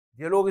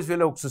Dialogiskt vill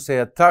jag också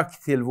säga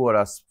tack till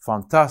våra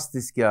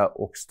fantastiska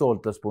och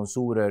stolta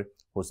sponsorer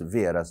hos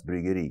Veras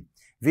bryggeri.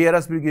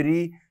 Veras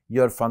bryggeri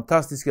gör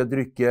fantastiska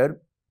drycker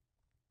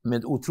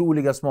med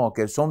otroliga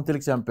smaker, som till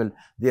exempel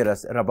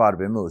deras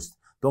rabarbermust.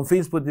 De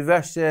finns på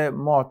diverse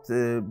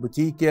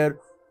matbutiker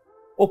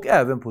och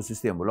även på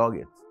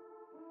Systembolaget.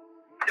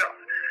 Ja.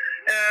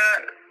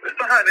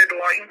 Så här är då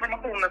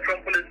informationen från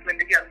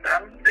Polismyndigheten.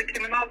 Det är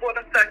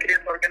Kriminalvårdens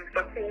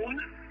säkerhetsorganisation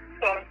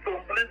som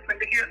från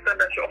Polismyndigheten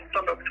den 28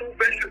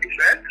 oktober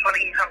 2021 har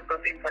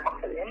inhämtat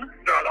information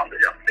rörande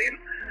Yasin.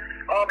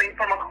 Av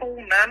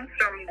informationen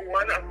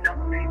framgår att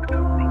Yasin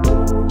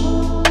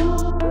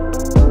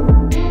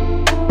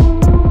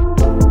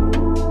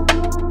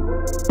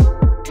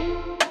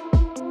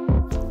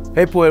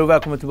Hej på er och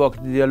välkommen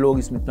tillbaka till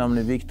Dialogiskt. Mitt namn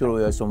är Viktor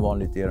och jag är som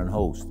vanligt er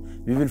host.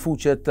 Vi vill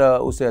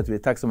fortsätta och säga att vi är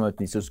tacksamma att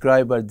ni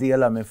subscriber,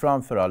 delar, men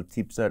framförallt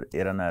tipsar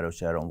era nära och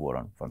kära om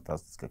våran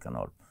fantastiska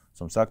kanal.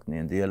 Som sagt, ni är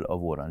en del av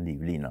våran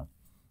livlina.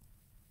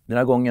 Den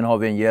här gången har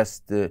vi en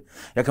gäst,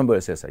 jag kan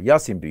börja säga så här,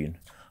 Yasin Byn.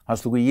 Han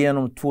slog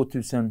igenom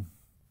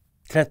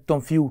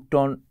 2013,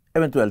 14,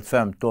 eventuellt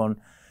 15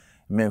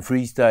 med en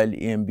freestyle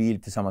i en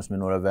bil tillsammans med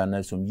några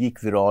vänner som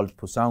gick viralt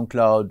på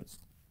SoundCloud,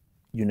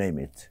 you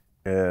name it.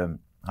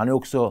 Han är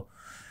också,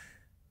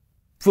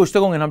 första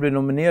gången han blev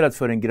nominerad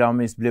för en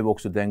Grammis blev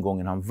också den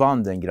gången han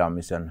vann den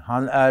Grammisen.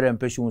 Han är en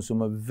person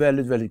som är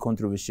väldigt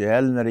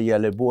kontroversiell när det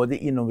gäller både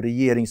inom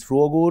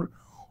regeringsfrågor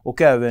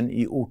och även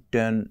i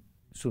orten,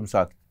 som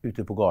sagt,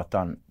 ute på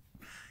gatan.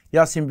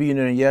 Yasin Byn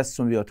är en gäst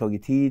som vi har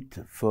tagit hit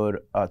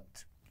för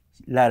att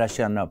lära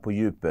känna på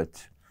djupet.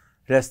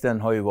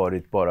 Resten har ju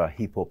varit bara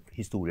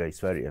hiphop-historia i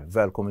Sverige.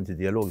 Välkommen till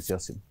Dialogiskt,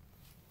 Yasin.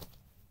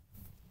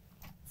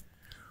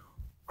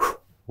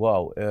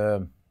 Wow,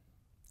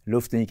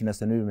 luften gick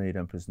nästan ur mig i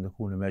den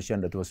presentationen, men jag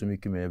kände att det var så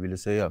mycket mer jag ville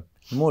säga.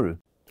 Hur mår du?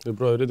 Det är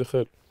bra, är det dig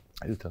själv?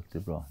 Jo tack, det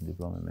är bra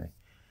med mig.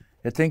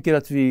 Jag tänker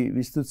att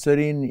vi studsar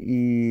in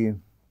i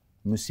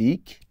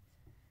musik.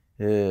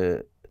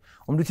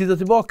 Om du tittar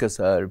tillbaka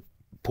så här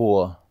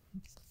på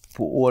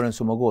åren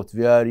som har gått,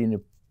 vi är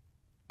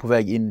på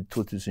väg in i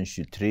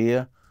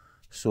 2023,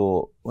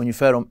 så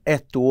ungefär om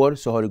ett år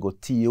så har det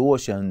gått 10 år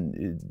sedan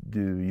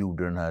du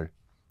gjorde den här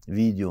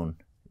videon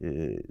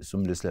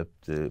som du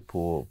släppt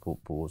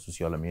på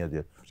sociala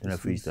medier, den här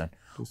freestyle.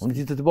 Om du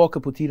tittar tillbaka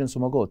på tiden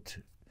som har gått,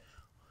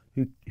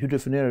 hur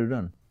definierar du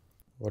den? Det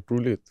har varit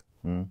roligt,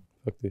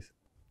 faktiskt.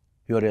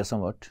 Hur har resan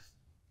varit?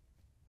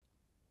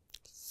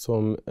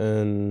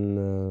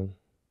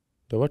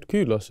 Det har varit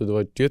kul alltså, det har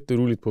varit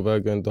jätteroligt på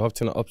vägen. Det har haft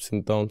sina ups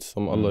and downs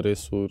som alla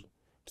resor.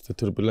 Lite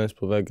turbulens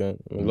på vägen,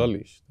 men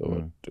lallish. Det har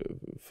varit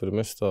för det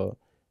mesta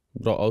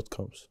bra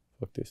outcomes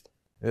faktiskt.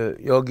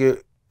 Jag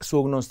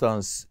såg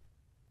någonstans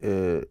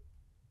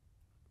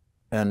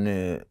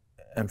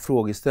en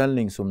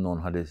frågeställning som någon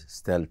hade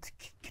ställt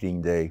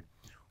kring dig,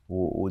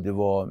 och det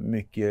var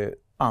mycket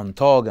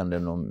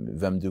antaganden om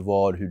vem du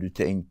var, hur du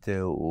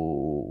tänkte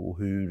och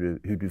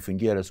hur du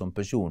fungerar som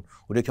person.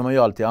 Och det kan man ju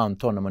alltid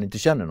anta när man inte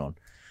känner någon.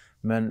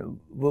 Men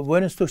vad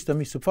är den största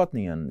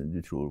missuppfattningen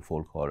du tror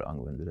folk har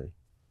angående dig?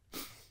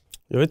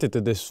 Jag vet inte,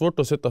 det är svårt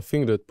att sätta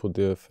fingret på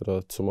det, för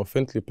att som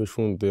offentlig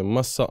person det är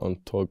massa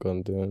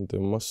antaganden, det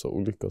är massa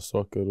olika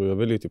saker, och jag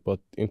väljer typ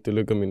att inte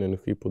lägga min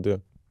energi på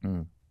det.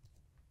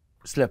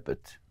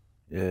 Släppet.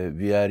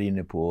 Vi är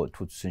inne på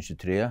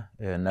 2023.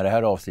 När det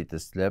här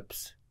avsnittet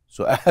släpps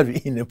så är vi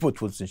inne på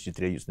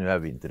 2023, just nu är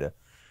vi inte det.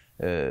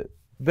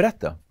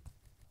 Berätta,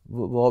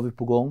 vad har vi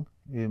på gång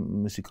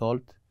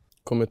musikalt?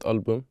 Kom ett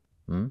album.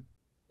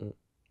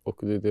 Och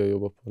det är det jag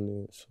jobbar på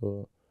nu,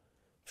 så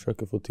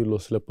försöker få till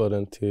att släppa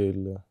den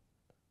till...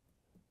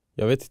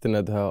 Jag vet inte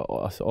när det här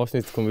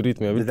avsnittet kommer ut,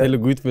 men jag vill inte heller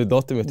gå ut med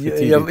datumet för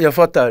tidigt. Jag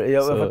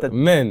fattar.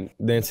 Men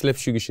den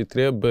släpps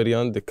 2023,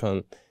 början, det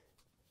kan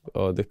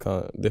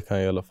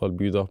jag i alla fall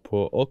bjuda på.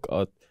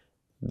 Och att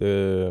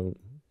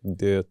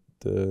det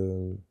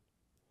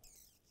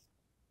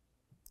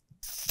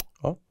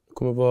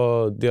kommer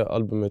vara det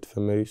albumet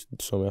för mig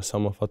som jag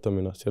sammanfattar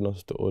mina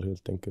senaste år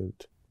helt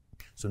enkelt.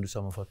 Som du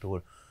sammanfattar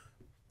år.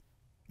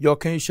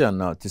 Jag kan ju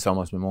känna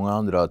tillsammans med många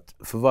andra att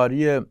för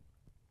varje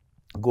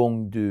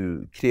gång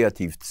du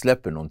kreativt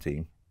släpper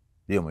någonting,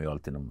 det gör man ju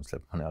alltid när man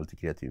släpper, man är alltid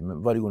kreativ,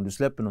 men varje gång du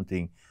släpper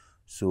någonting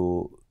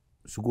så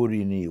går du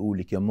in i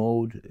olika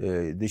mode.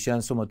 Det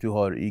känns som att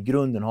du i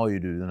grunden har ju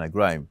du den här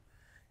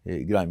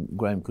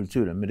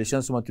grime-kulturen, men det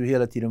känns som att du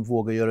hela tiden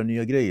vågar göra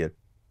nya grejer.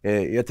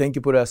 Jag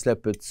tänker på det här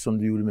släppet som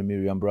du gjorde med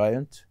Miriam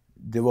Bryant.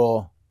 Det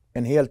var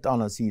en helt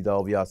annan sida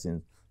av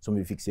Yasin som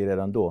vi fick se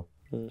redan då.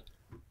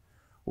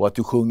 Och att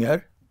du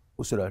sjunger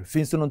och sådär.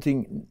 Finns det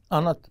någonting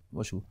annat?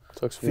 Varsågod.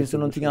 Finns det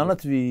någonting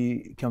annat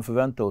vi kan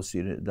förvänta oss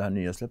i det här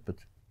nya släppet?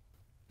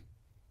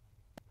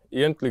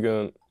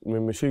 Egentligen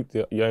med musik,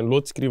 jag är en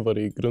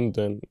låtskrivare i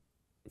grunden.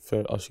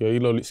 Alltså jag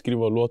gillar att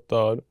skriva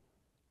låtar.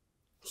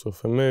 Så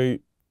för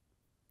mig,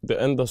 det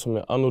enda som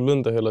är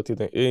annorlunda hela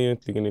tiden är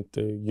egentligen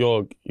inte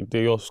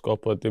det jag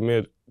skapar. Det är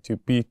mer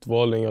typ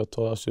beatvalen jag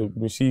tar, alltså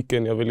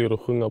musiken jag väljer att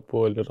sjunga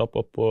på eller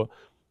rappa på.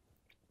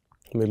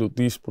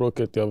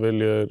 melodispråket, jag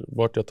väljer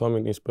vart jag tar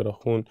min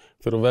inspiration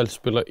för att väl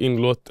spela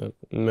in låten.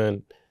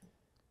 Men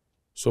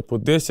så på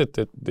det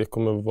sättet, det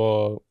kommer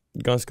vara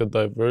ganska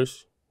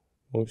diverse,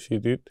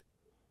 mångsidigt,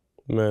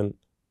 men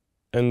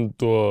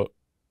ändå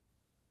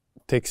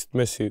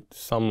textmässigt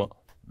samma.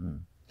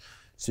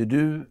 Så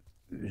du,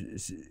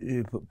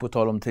 på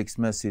tal om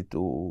textmässigt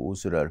och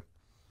sådär,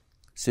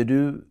 ser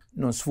du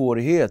någon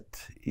svårighet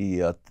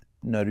i att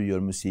när du gör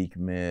musik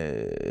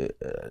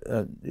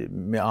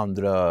med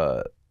andra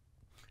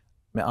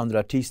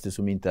artister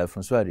som inte är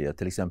från Sverige,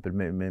 till exempel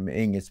med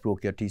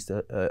engelskspråkiga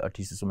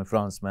artister som är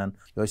fransmän?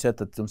 Jag har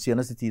sett att de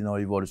senaste tiden har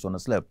ju varit sådana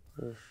släpp.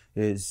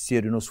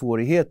 Ser du några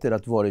svårigheter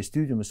att vara i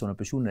studion med sådana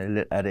personer,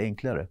 eller är det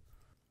enklare?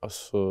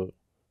 Alltså,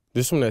 det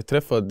är som när jag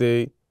träffar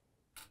dig,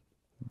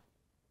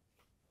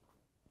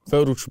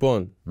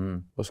 förortsbarn,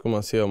 vad ska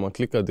man säga, man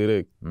klickar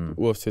direkt,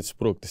 oavsett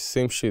språk, det är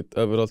same shit,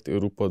 överallt i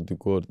Europa du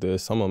går, det är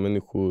samma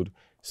människor,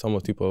 samma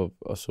typ av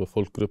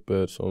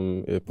folkgrupper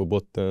som är på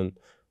botten.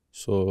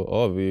 Så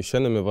ja, vi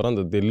känner med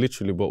varandra, det är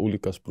literally bara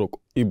olika språk.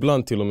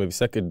 Ibland till och med vi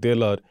säkert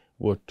delar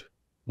vårt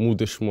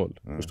modersmål.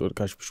 Förstår du?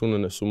 Kanske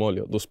personen är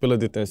somalier. Då spelar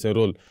det inte ens en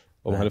roll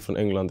om han är från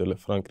England eller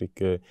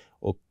Frankrike.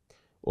 Och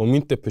om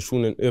inte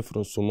personen är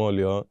från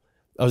Somalia,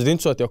 alltså det är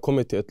inte så att jag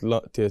kommer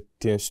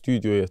till en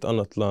studio i ett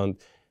annat land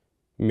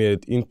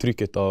med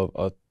intrycket av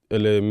att,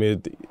 eller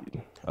med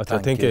att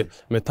jag tänker,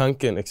 med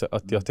tanken exakt,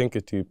 att jag tänker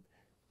typ,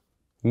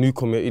 nu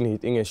kommer jag in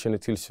hit, ingen känner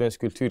till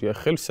svensk kultur. Jag är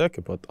själv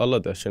säker på att alla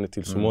där känner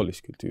till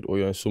somalisk kultur. Och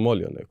jag är en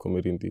somalier när jag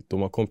kommer in dit.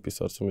 De har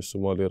kompisar som är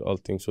somalier,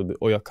 allting.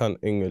 Och jag kan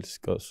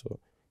engelska, så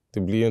det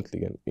blir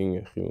egentligen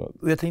ingen skillnad.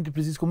 Och jag tänkte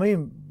precis komma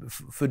in,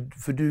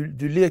 för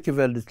du leker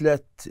väldigt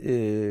lätt.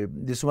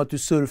 Det är som att du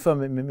surfar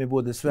med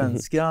både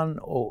svenskan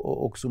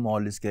och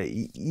somaliska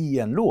i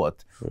en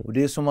låt. Och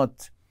det är som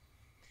att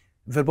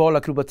verbal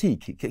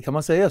akrobatik, kan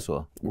man säga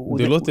så?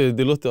 Det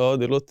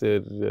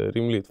låter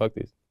rimligt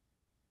faktiskt.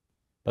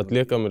 Att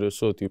leka med det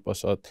så, typ,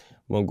 alltså att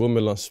man går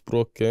mellan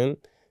språken.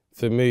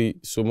 För mig,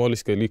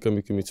 somaliska är lika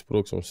mycket mitt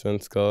språk som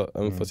svenska.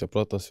 Även fast jag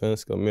pratar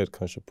svenska mer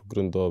kanske på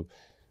grund av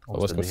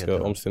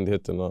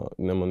omständigheterna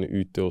när man är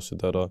ute och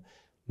sådär.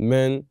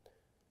 Men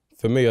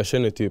för mig, jag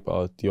känner typ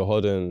att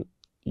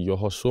jag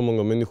har så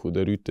många människor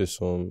där ute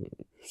som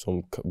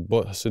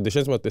alltså det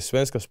känns som att det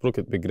svenska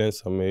språket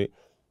begränsar mig.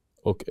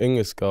 Och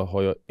engelska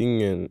har jag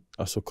ingen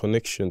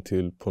connection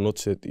till på något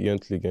sätt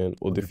egentligen.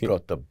 Och du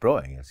pratar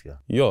bra engelska?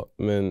 Ja,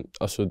 men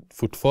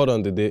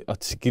fortfarande det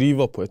att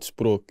skriva på ett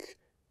språk,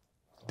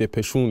 det är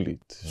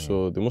personligt.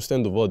 Så det måste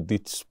ändå vara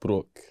ditt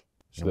språk.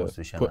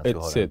 På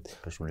ett sätt.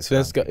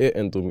 Svenska är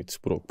ändå mitt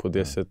språk på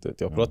det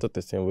sättet. Jag har pratat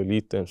det sedan jag var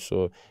liten,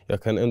 så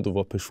jag kan ändå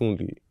vara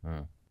personlig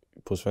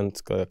på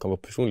svenska. Jag kan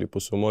vara personlig på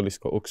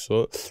somaliska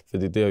också. För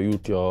det är det jag har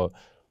gjort. Jag har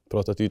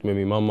pratat ut med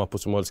min mamma på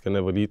somaliska när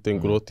jag var liten,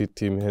 gråtit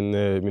till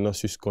henne, mina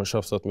syskon,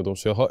 tjafsat med dem.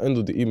 Så jag har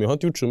ändå det i mig. Jag har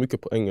inte gjort så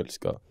mycket på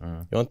engelska.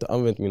 Jag har inte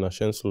använt mina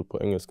känslor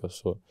på engelska.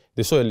 Så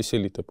det är så jag ser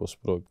lite på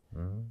språk.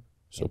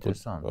 Så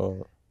intressant.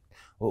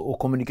 Och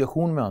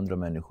kommunikation med andra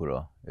människor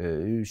då?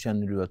 Hur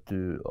känner du att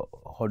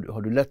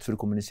har du lätt för att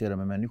kommunicera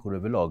med människor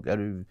överlag?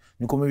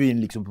 Nu kommer vi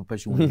in liksom på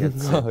personlighet.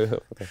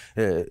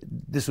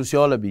 Det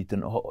sociala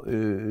biten.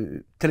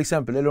 Till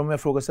exempel, eller om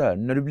jag frågar så här,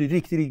 när du blir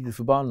riktigt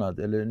förbannad,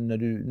 eller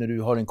när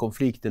du har en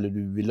konflikt eller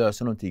du vill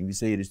lösa någonting, vi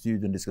säger i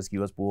studion, det ska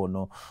skrivas på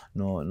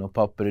något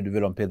papper, du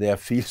vill ha en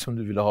pdf-fil som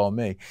du vill ha av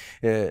mig.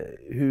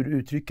 Hur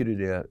uttrycker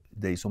du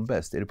dig som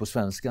bäst? Är det på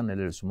svenskan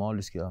eller det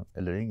somaliska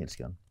eller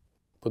engelskan?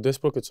 På det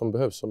språket som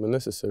behövs, som är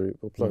necessary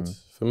på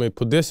plats. För mig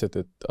på det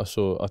sättet,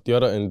 alltså att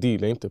göra en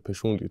deal är inte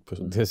personligt på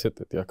det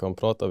sättet. Vi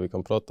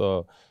kan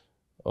prata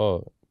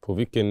på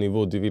vilken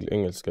nivå du vill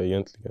engelska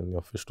egentligen.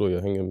 Jag förstår,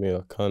 jag hänger med,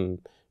 jag kan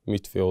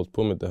mitt, för jag har hållit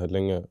på med det här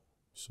länge.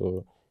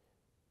 Så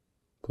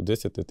på det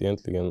sättet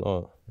egentligen,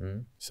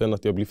 Sen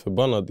att jag blir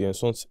förbannad i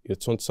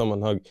ett sånt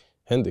sammanhang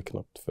händer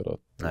knappt, för att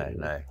nej.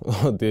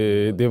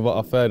 det var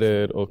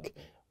affärer och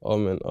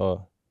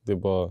det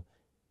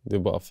är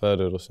bara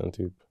affärer och sen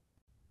typ.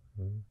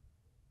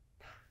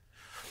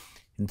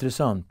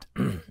 Intressant.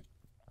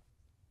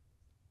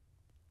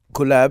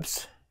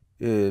 Collabs.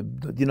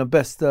 Dina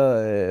bästa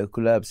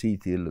collabs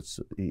hittills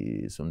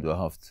som du har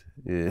haft.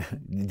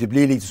 Det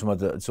blir lite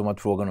som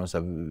att fråga någon så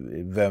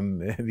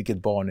här, vilket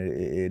barn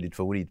är ditt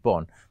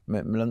favoritbarn.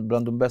 Men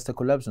bland de bästa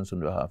collabsen som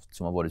du har haft,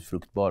 som har varit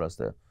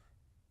fruktbaraste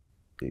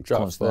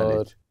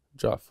konstnärligt.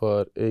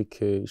 Jafar,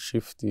 AK,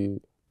 Shifty.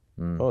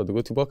 Ja, det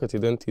går tillbaka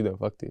till den tiden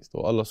faktiskt.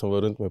 Och alla som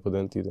var runt mig på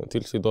den tiden.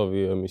 Tills idag vi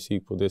gör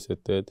musik på det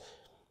sättet.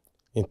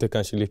 Inte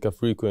kanske lika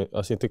frequent,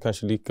 alltså inte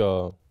kanske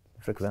lika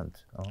frekvent.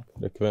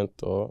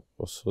 Frekvent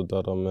och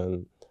sådär,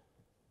 men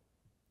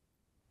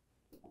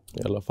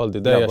i alla fall det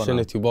där jag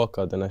känner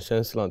tillbaka, den här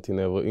känslan till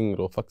när jag var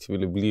yngre och faktiskt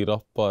ville bli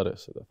rappare.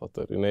 Så där,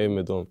 fattar du? Nej,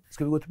 med dem.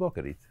 Ska vi gå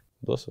tillbaka dit?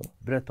 Då så.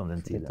 Berätta om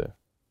den tiden.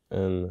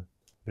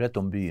 Berätta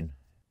om byn.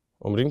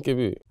 Om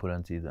Rinkeby. På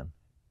den tiden.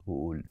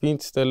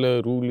 Fint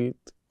ställe,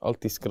 roligt.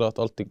 Alltid skratt,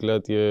 alltid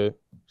glädje.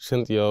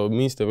 Jag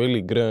minns det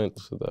väldigt grönt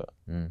och sådär.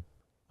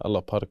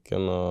 Alla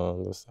parkerna.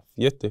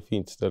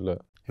 Jättefint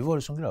ställe. Hur var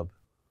det som grabb?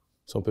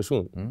 Som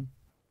person?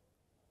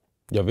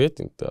 Jag vet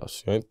inte.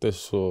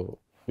 Alltså,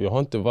 jag har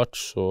inte varit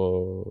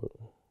så...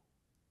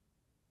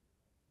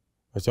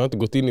 Alltså, jag har inte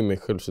gått in i mig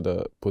själv så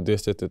där, på det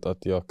sättet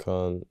att jag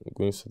kan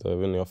gå in så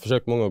där. Jag har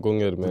försökt många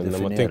gånger, men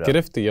när man tänker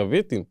efter, jag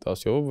vet inte.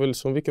 Alltså, jag var väl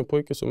som vilken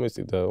pojke som helst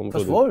i det här området.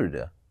 Fast var du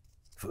det?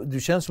 Du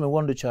känns som en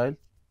wonder child.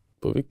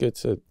 På vilket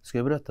sätt? Ska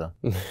jag berätta?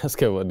 Jag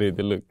ska vara det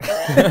är lugnt.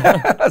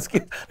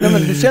 Nej,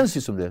 men du känns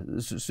ju som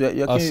det. Så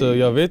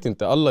jag vet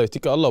inte. Jag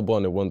tycker alla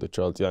barn är wonder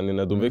child. Yani,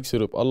 när de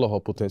växer upp, alla har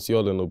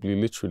potentialen att bli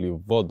literally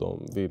vad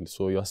de vill.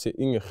 Så jag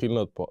ser ingen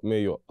skillnad på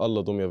mig och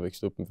alla de jag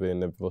växte upp med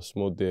när vi var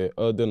små. Det är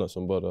ödena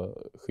som bara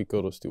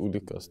skickar oss till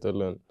olika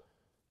ställen.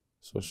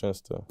 Så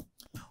känns det.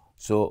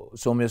 Så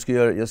om jag ska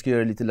göra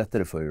det lite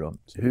lättare för dig då.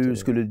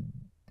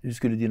 Hur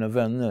skulle dina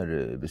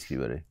vänner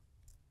beskriva dig?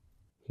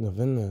 Mina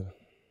vänner?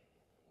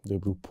 Det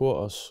beror på,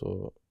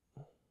 alltså,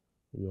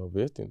 jag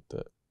vet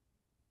inte.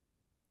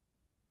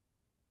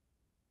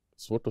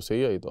 Svårt att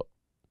säga idag.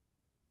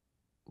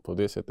 På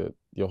det sättet,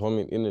 jag har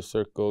min inner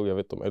circle, jag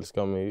vet de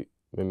älskar mig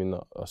med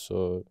mina,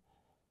 alltså,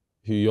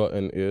 hur jag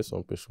än är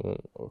som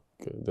person. Och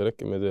det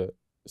räcker med det.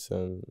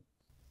 Sen,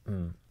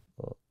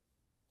 ja,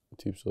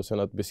 typ så. Sen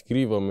att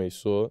beskriva mig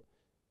så,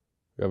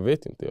 jag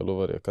vet inte, jag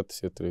lovar det, jag kan inte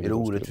säga till dig. Är det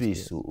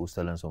orättvist att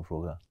ställa en sån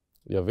fråga?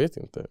 Jag vet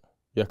inte.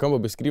 Jag kan bara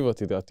beskriva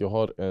till dig att jag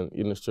har en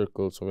inner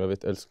circle som jag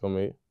vet älskar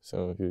mig.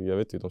 Sen jag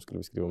vet hur de skulle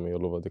beskriva mig,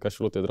 jag lovar. Det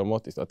kanske låter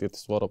dramatiskt att jag inte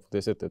svarar på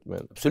det sättet.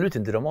 Men... Absolut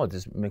inte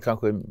dramatiskt, men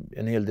kanske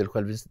en hel del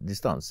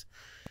självdistans.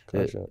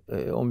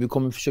 Om vi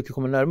försöker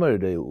komma närmare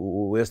dig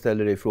och jag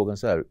ställer dig frågan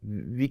så här.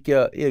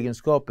 Vilka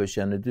egenskaper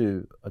känner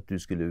du att du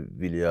skulle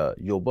vilja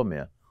jobba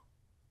med?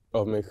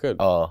 Av mig själv?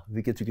 Ja,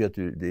 vilken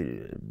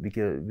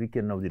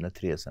av dina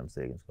 3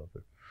 sämsta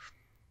egenskaper?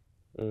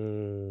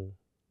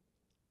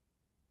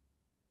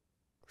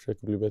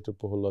 Försöker bli bättre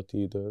på att hålla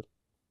tider,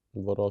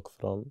 vara rak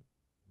fram,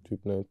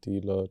 typ när jag inte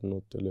gillar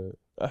något eller...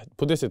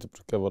 på det sättet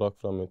brukar jag vara rak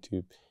fram, med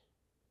typ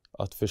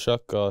att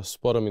försöka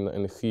spara mina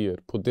energier,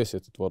 på det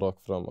sättet vara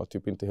rak fram, att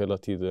typ inte hela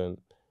tiden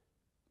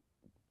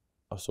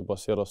alltså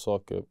basera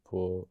saker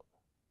på...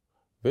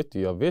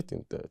 jag vet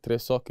inte, 3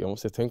 saker, jag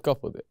måste tänka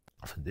på det.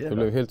 Det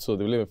blev helt så,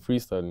 det blev en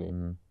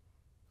freestyle.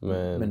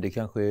 Men det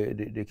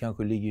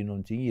kanske ligger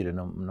någonting i det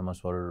när man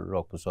svarar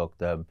rakt på sak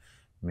där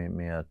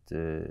med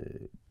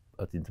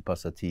att inte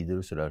passa tider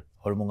och sådär.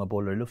 Har du många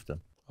bollar i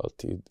luften?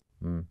 Alltid.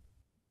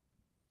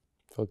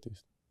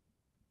 Faktiskt.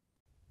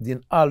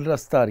 Ditt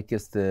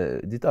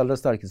allra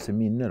starkaste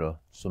minne då,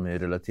 som är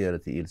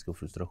relaterat till ilska och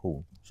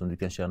frustration, som du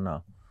kan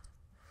känna?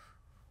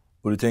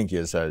 Och du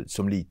tänker så här,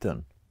 som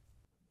liten?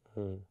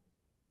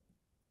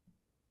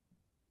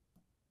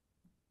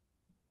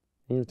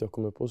 Jag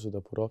kommer på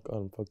sådär på rak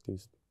arm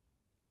faktiskt.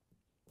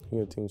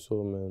 Ingenting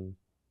så, men...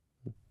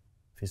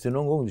 Finns det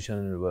någon gång du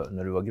känner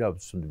när du var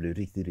grabb som du blev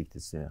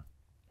riktigt sned?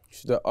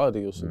 Sådär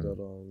arg och sådär.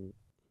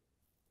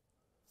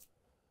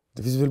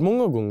 Det finns väl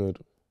många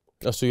gånger.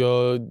 Alltså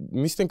jag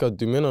misstänker att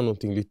du menar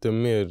någonting lite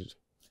mer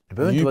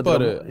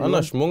djupare.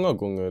 Annars många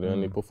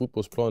gånger. På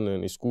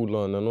fotbollsplanen, i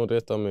skolan, när någon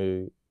retar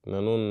mig.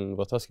 När någon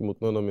var taskig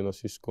mot någon av mina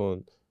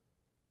syskon.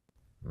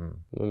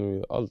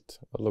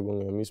 Alla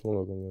gånger, jag minns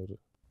många gånger.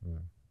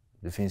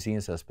 Det finns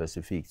inget så här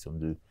specifikt som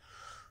du...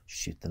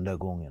 Shit, den där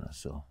gången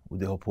alltså. Och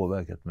det har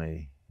påverkat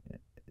mig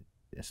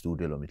en stor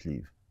del av mitt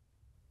liv.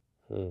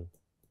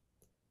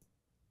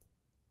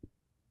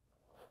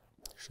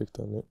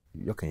 Ursäkta, nej.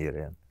 Jag kan ge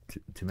dig en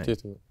till mig.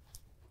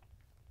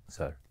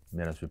 Så här,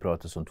 medan vi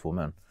pratar som 2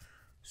 män.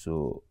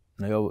 Så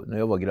när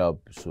jag var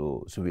grabb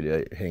så ville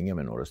jag hänga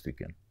med några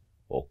stycken.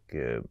 Och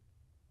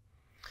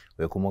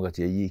jag kommer ihåg att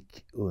jag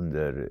gick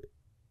under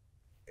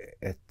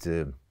ett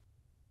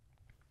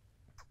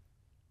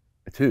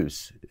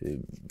hus.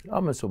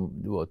 Ja, men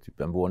som det var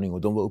typ en våning,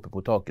 och de var uppe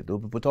på taket. Och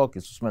uppe på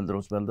taket så smällde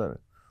de smällare.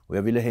 Och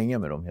jag ville hänga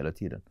med dem hela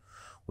tiden.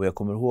 Och jag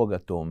kommer ihåg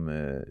att de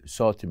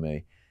sa till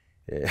mig,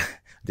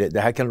 det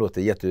här kan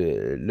låta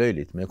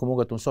jättelöjligt, men jag kommer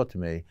ihåg att de sa till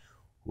mig,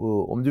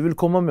 om du vill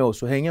komma med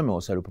oss och hänga med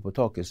oss här uppe på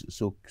taket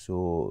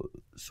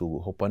så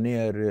hoppa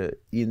ner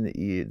in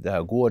i den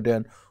här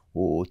gården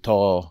och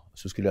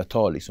så skulle jag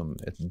ta liksom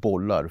ett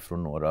bollar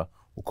från några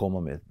och komma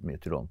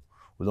med till dem.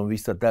 Och de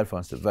visste att där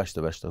fanns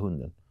det värsta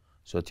hunden.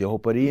 Så att jag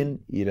hoppade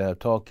in i det här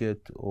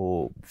taket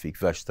och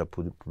fick värsta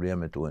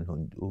problemet och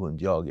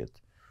hundjaget.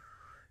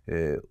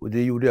 Och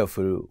det gjorde jag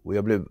och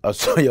jag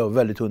var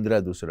väldigt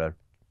hundrädd och sådär.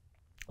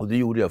 Och det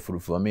gjorde jag för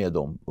att få vara med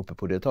dem uppe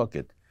på det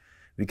taket.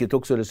 Vilket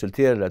också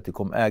resulterade att det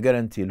kom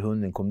ägaren till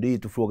hunden, kom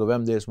dit och frågade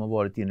vem det är som har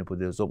varit inne på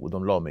det, och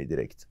de la mig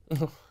direkt.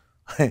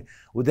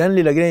 Och den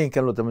lilla grejen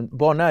kan låta, men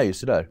barn är ju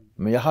sådär.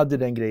 Men jag hade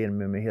den grejen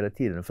med mig hela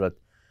tiden, för att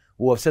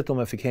oavsett om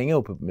jag fick hänga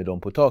upp med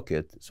dem på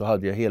taket så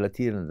hade jag hela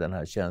tiden den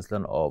här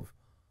känslan av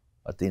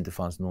att det inte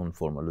fanns någon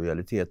form av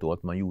lojalitet och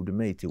att man gjorde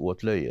mig till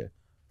åtlöje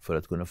för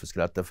att kunna få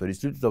skratta. För i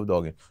slutet av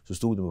dagen så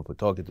stod de på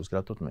taket och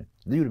skrattade åt mig.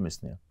 Det gjorde mig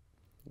sned.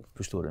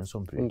 Förstår du, en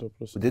sån pryl.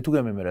 Och det tog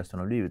jag med mig resten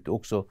av livet. Det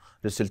också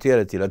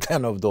resulterade till att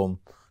en av dem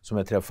som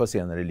jag träffade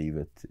senare i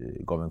livet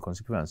gav en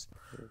konsekvens.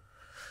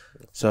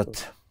 Så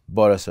att,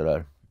 bara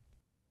sådär.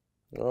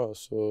 Ja,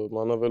 så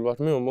man har väl varit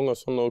med om många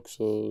sådana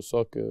också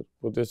saker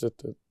på det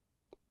sättet.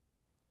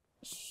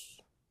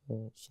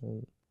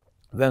 Sen,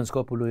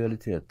 Vänskap och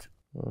lojalitet.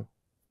 ja.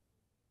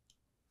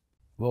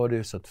 Vad har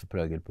det satt för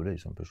prägel på dig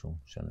som person,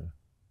 känner du?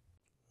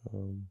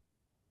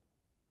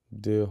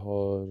 Det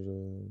har,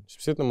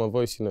 speciellt när man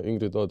var i sina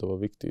yngre dagar, det var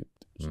viktigt.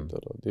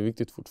 Det är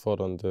viktigt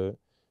fortfarande,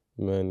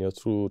 men jag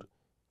tror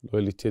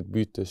lojalitet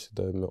byter sig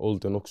där med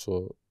åldern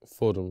också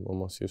form, om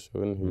man säger så. Jag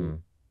vet inte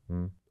hur,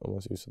 om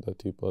man säger så där,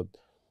 typ att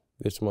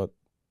det är som att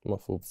man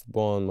får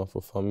barn, man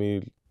får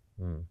familj,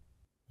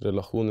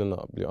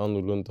 relationerna blir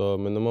annorlunda.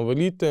 Men när man var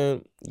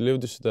liten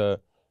levde så där,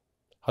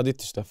 hade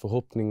inte så där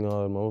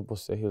förhoppningar, man var bara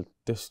så helt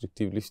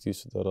destruktiv livsstil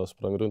så där,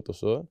 sprang runt och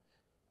så.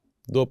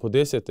 Då på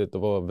det sättet, det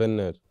var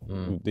vänner.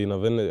 Dina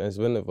vänner, ens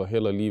vänner var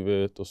hela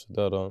livet och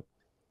sådär.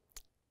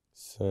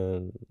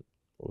 Sen,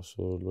 och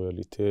så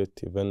lojalitet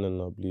till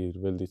vännerna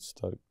blir väldigt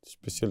starkt.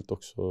 Speciellt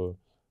också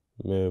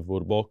med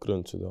vår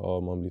bakgrund, så där, ja,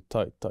 man blir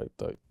tight.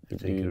 Det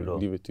blir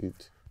livet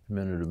ut. Hur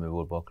menar du med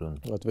vår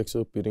bakgrund? Att växa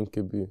upp i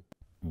Rinkeby.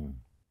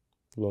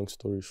 Long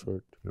story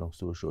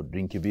short.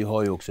 Rinkeby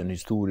har ju också en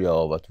historia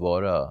av att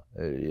vara,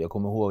 jag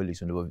kommer ihåg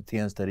liksom, det var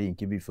Tensta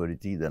Rinkeby förr i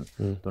tiden.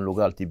 De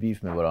låg alltid i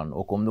beef med varandra,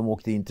 och om de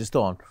åkte in till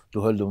stan,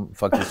 då höll de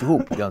faktiskt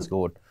ihop ganska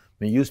hårt.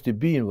 Men just i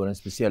byn var det en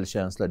speciell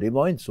känsla. Det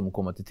var inte som att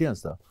komma till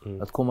Tensta.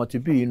 Att komma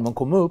till byn, man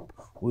kom upp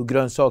och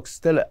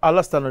grönsaksställe,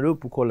 alla stannade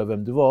upp och kollade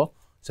vem det var.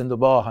 Sen då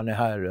bara, han är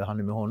här, han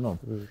är med honom.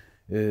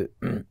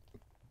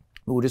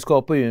 Och det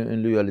skapar ju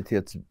en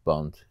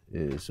lojalitetsband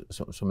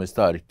som är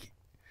stark.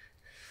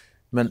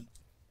 Men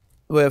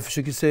vad jag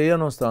försöker säga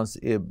någonstans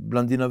är,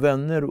 bland dina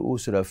vänner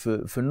och sådär,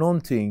 för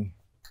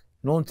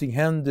någonting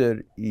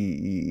händer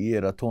i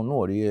era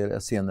tonår, i era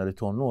senare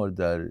tonår,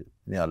 där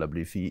ni alla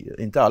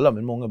blir inte alla,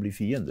 men många blir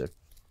fiender.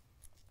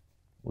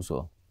 Och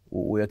så.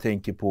 Och jag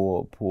tänker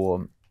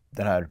på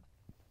det här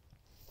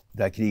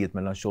kriget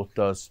mellan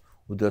Shottaz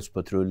och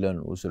dödspatrullen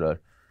och sådär.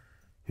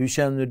 Hur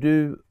känner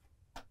du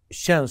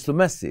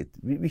känslomässigt?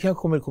 Vi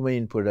kanske kommer komma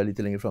in på det där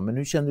lite längre fram, men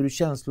hur känner du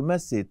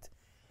känslomässigt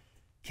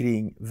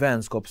kring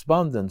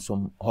vänskapsbanden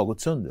som har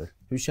gått sönder?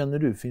 Hur känner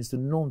du? Finns det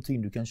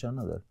någonting du kan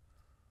känna där?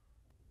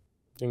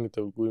 Inget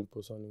jag vill gå in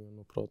på sanningen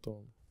och prata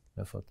om.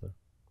 Jag fattar.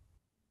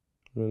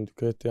 Men du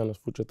kan jättegärna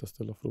fortsätta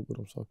ställa frågor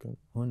om saken.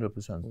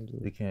 100%,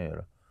 det kan jag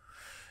göra.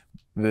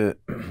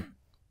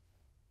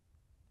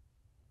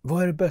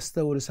 Vad är det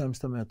bästa och det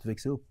sämsta med att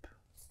växa upp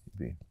i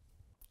byn?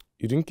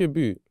 I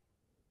Rinkeby,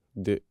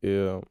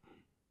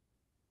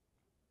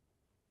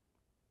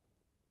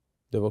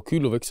 det var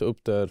kul att växa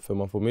upp där, för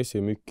man får med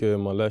sig mycket,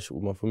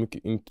 man får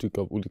mycket intryck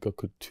av olika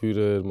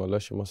kulturer, man lär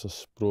sig massa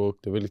språk.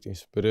 Det är väldigt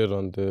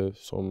inspirerande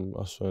som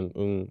alltså en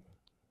ung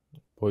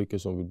pojke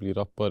som vill bli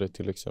rappare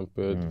till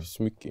exempel. Det finns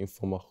mycket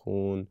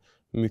information,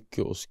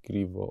 mycket att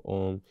skriva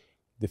om.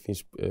 Det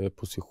finns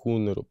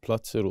positioner och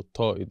platser att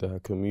ta i den här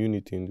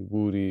communityn du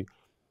bor i.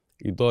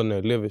 Idag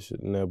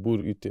när jag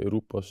bor ute i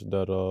Europa, så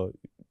där,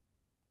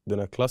 den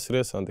här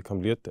klassresan, det kan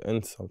bli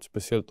jätteensamt.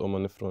 Speciellt om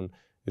man är från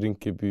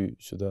Rinkeby,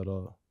 så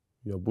där.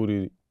 Jag bor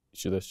i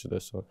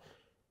så.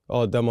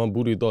 Ja, där man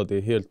bor idag, det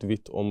är helt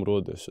vitt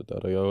område. Så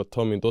där. Jag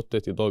tar min dotter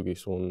till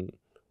dagis.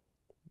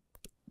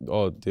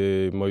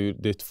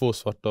 Det är 2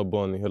 svarta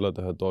barn i hela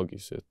det här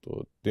dagiset.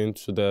 Och det är inte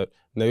så där.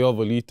 När jag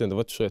var liten, det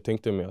var inte så jag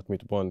tänkte mig att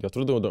mitt barn... Jag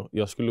trodde att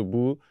jag skulle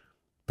bo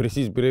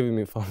precis bredvid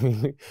min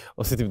familj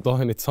och se typ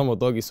dagen i samma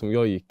dagis som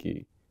jag gick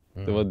i.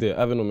 Det var det,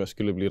 även om jag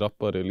skulle bli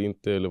rappare eller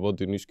inte, eller vad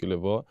det nu skulle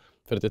vara.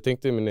 För att jag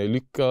tänkte, men när jag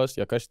lyckas,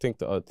 jag kanske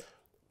tänkte att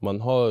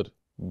man har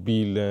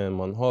bilen,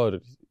 man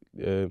har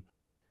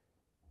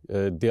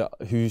det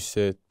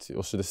huset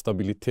och så det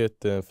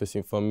stabiliteten för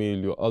sin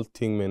familj och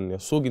allting, men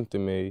jag såg inte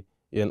mig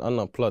i en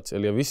annan plats.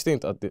 Eller jag visste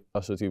inte att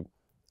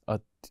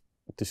att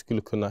det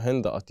skulle kunna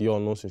hända att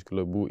jag någonsin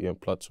skulle bo i en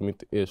plats som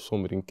inte är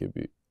som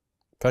Rinkeby.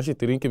 Kanske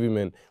inte Rinkeby,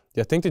 men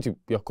jag tänkte typ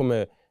jag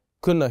kommer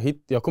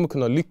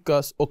kunna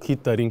lyckas och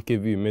hitta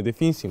Rinkeby, men det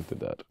finns inte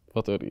där.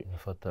 Fattar du?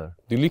 Jag fattar.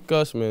 Du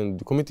lyckas, men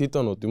du kommer inte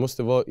hitta något. Du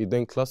måste vara i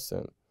den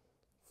klassen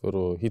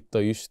för att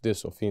hitta just det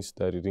som finns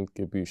där i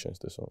Rinkeby, känns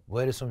det som.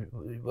 Vad är det som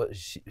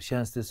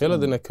känns det som? Hela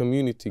den här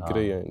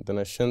community-grejen, den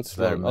här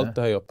känslan, värme. allt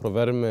det här, på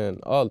värmen,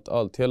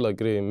 allt, hela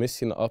grejen med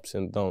sina ups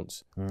and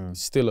downs.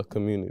 Still a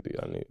community,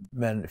 yani.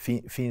 Men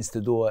finns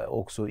det då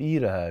också i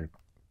det här,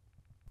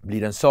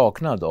 blir den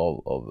saknad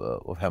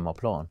av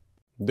hemmaplan?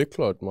 Det är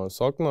klart, man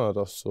saknar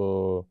alltså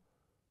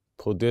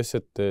på det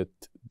sättet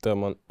där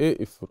man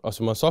är ifrån.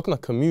 Alltså man saknar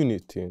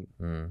communityn.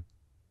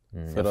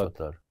 För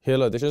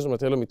att det känns som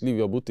att hela mitt liv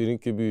jag har bott i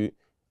Rinkeby.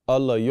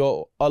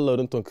 Alla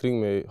runt omkring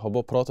mig har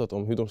bara pratat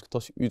om hur de ska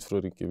ta sig ut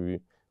från Rinkeby.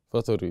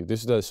 Fattar du? Det är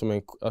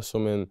sådär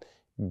som en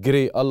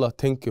grej alla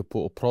tänker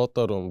på och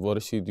pratar om.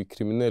 Vare sig du är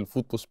kriminell,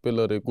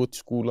 fotbollsspelare, går till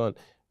skolan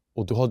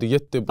och du har det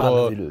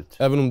jättebra.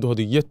 Även om du har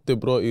det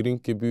jättebra i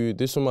Rinkeby.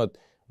 Det är som att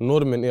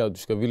normen är att du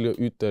ska vilja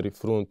ut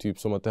därifrån. Typ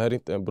som att det här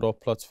inte är en bra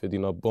plats för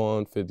dina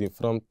barn, för din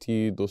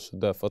framtid och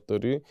sådär. Fattar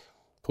du?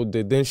 Det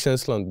är den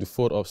känslan du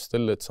får av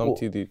stället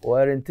samtidigt.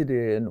 Och är inte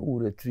det en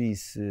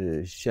orättvis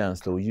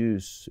känsla och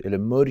ljus eller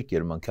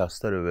mörker man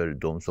kastar över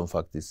de som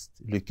faktiskt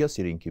lyckas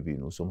i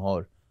Rinkeby och som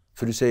har...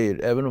 För du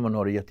säger, även om man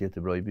har det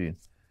jättebra i byn.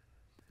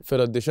 För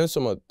att det känns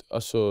som att,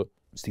 alltså...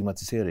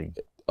 Stigmatisering?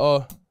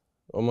 Ja,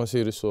 om man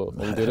säger det så, om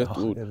det är rätt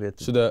ord.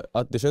 Så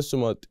att det känns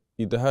som att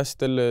i det här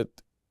stället,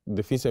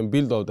 det finns en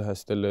bild av det här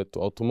stället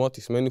och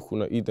automatiskt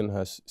människorna i det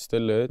här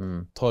stället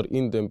tar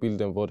in den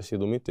bilden vare sig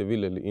de inte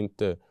vill eller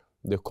inte.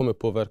 Det kommer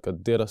påverka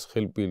deras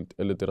självbild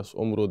eller deras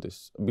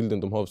områdes, bilden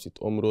de har av sitt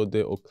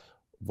område och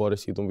vare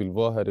sig de vill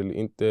vara här eller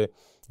inte.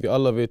 Vi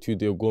alla vet hur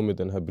det är att gå med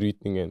den här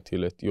brytningen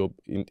till ett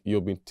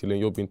till en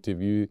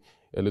jobbintervju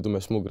eller de här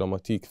små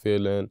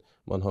grammatikfelen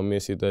man har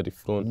med sig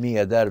därifrån.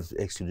 Medärvd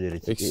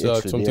exkludering.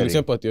 Exakt, som till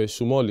exempel att jag är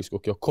somalisk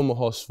och jag kommer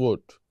ha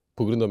svårt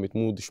på grund av mitt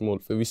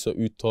modersmål för vissa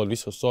uttal,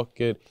 vissa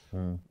saker.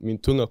 Min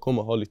tunga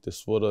kommer ha lite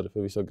svårare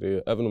för vissa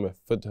grejer, även om jag är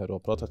född här och har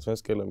pratat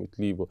svenska hela mitt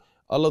liv. Och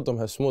alla de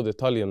här små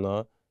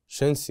detaljerna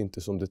känns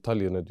inte som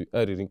detaljer när du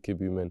är i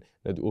Rinkeby, men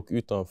när du åker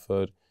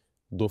utanför,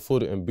 då får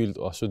du en bild.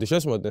 Alltså, det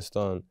känns som att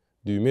nästan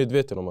du är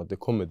medveten om att det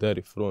kommer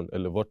därifrån,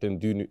 eller vart den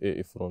du nu är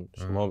ifrån.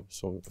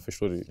 Som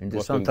förstår du?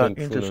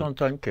 Intressant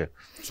tanke.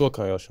 Så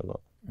kan jag känna.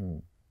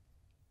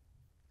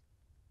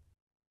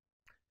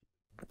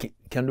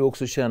 Kan du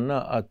också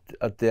känna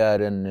att det är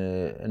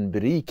en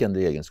berikande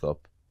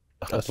egenskap?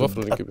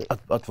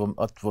 Att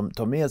få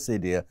ta med sig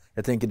det.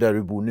 Jag tänker där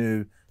du bor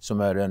nu,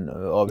 som är en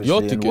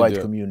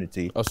white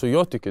community. Alltså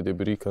jag tycker det är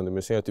berikande,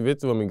 men jag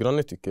vet vad min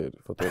granne tycker.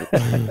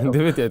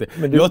 Det vet jag inte.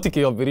 Men jag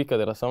tycker jag berikar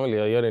deras samhälle.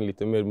 Jag gör den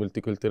lite mer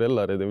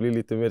multikulturellare. Det blir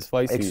lite mer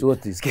spicy.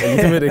 Exotisk.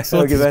 Lite mer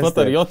exotisk.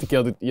 Jag tycker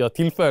att jag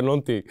tillför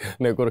någonting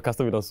när jag går och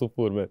kastar mina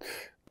sopor. Men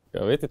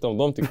jag vet inte om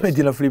de tycker. Med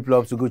dina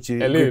flipflops och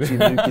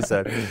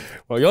Gucci-mjukisar.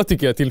 Jag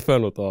tycker jag tillför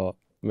något.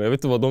 Men jag vet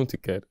inte vad de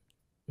tycker.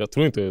 Jag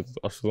tror inte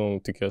att de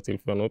tycker jag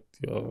tillför något.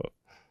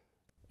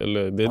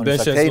 Eller det är den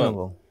känslan. Någon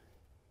gång?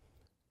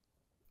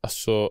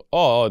 Alltså,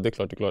 ja, det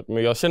är klart.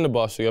 Men jag känner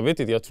bara, alltså, jag vet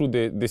inte, jag tror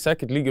det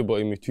säkert ligger bara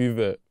i mitt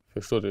huvud.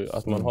 Förstår du?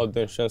 Att man har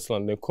den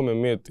känslan, den kommer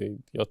med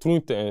dig. Jag tror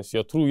inte ens,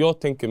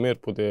 jag tänker mer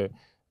på det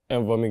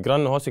än vad min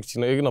granne har säkert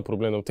sina egna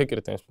problem. De tänker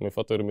inte ens på mig,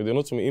 fattar du? Men det är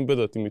något som är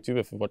inbäddat i mitt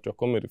huvud för vart jag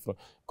kommer ifrån.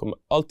 Jag kommer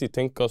alltid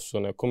tänka så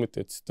när jag kommer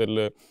till ett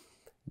ställe.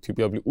 Typ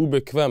jag blir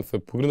obekväm för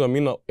på grund av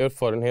mina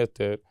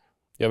erfarenheter.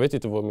 Jag vet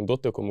inte vad min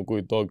dotter kommer gå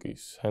i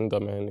dagis, hända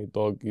med henne i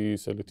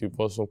dagis eller typ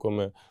vad som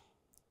kommer,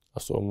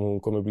 alltså om hon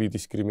kommer bli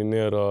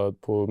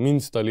diskriminerad på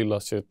minsta lilla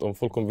sätt, om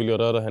folk kommer vilja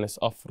röra hennes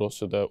afro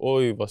så där,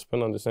 oj vad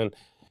spännande. Sen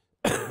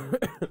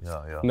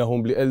när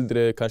hon blir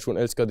äldre kanske hon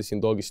älskade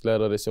sin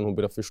dagislärare, sen hon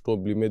börjar förstå,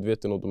 bli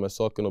medveten om de här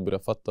sakerna och börjar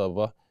fatta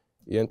vad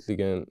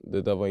egentligen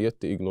det där var en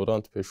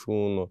jätteignorant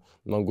person. Och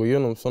man går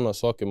igenom sådana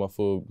saker,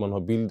 man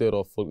har bilder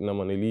av folk när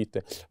man är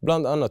liten.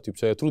 Bland annat, typ,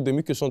 så jag tror det är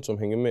mycket sånt som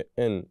hänger med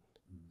en.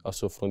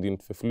 Alltså från din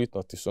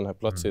förflyttning till sådana här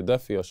platser.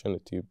 Därför jag känner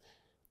typ,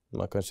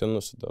 man kan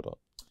känna sådär.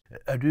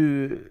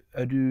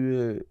 Är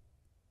du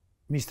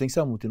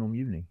misstänksam mot din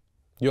omgivning?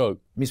 Jag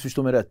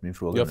missförstår mig rätt min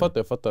fråga.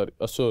 Jag fattar.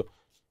 Alltså,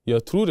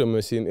 jag tror det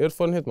med sin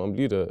erfarenhet man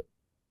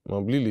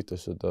blir lite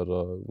sådär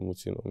mot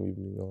sin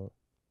omgivning. Ja.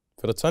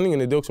 För att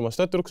sanningen är det också, man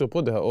stöter också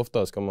på det här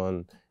ofta, ska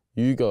man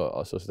ljuga,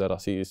 alltså sådär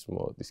rasism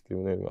och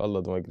diskriminering och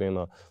alla de här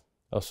grejerna.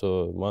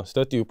 Alltså man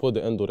stöter ju på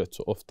det ändå rätt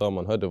så ofta,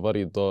 man hör det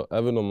varje dag,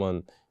 även om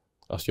man,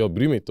 alltså jag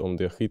bryr mig inte om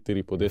det, jag skiter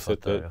i på det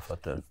sättet. Jag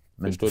fattar.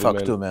 Men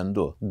faktum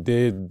ändå.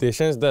 Det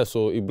känns där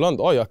så ibland,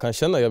 jag kan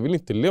känna, jag vill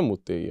inte le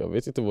mot dig, jag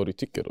vet inte vad du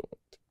tycker om.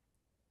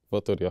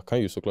 Fattar du? Jag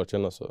kan ju såklart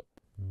känna så.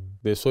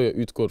 Det är så jag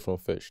utgår från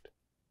först.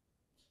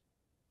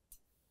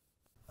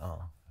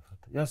 Ja, jag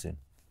fattar. Yasin,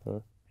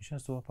 hur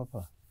känns det att vara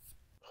pappa?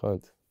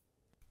 Skönt.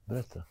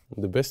 Berätta.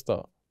 Det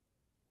bästa.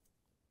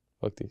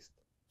 Faktiskt.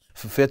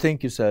 För jag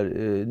tänker så här,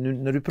 nu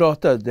när du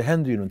pratar, det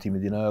händer ju någonting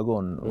med dina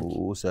ögon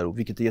och så här, och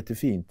vilket är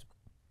jättefint.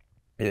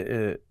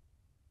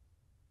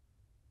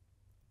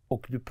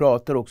 Och du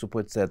pratar också på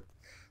ett sätt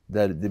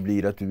där det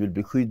blir att du vill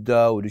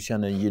beskydda och du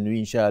känner en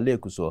genuin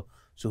kärlek och så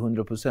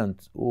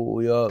 100%.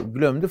 Och jag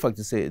glömde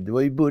faktiskt säga, det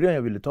var i början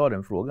jag ville ta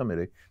den frågan med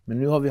dig, men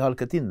nu har vi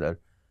halkat in där,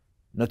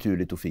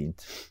 naturligt och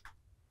fint.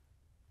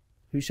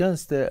 Hur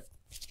känns det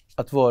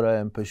att vara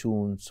en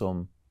person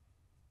som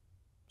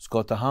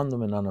ska ta hand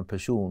om en annan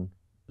person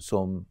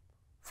som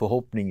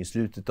förhoppning i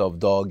slutet av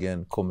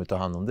dagen kommer ta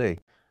hand om dig?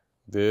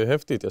 Det är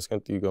häftigt, jag ska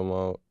inte ljuga.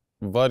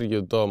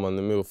 Varje dag man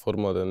är med och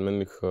formar en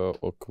människa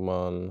och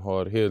man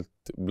har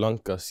helt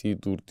blanka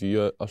sidor.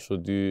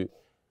 Du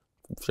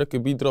försöker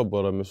bidra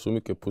bara med så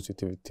mycket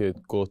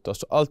positivitet, gott.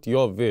 Alltså allt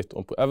jag vet,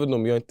 även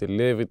om jag inte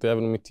lever det,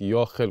 även om inte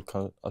jag själv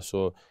kan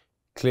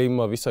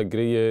claima vissa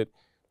grejer.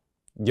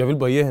 Jag vill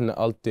bara ge henne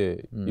allt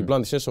det.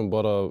 Ibland det känns som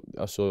bara,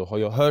 har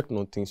jag hört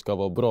någonting ska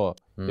vara bra.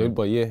 Jag vill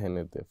bara ge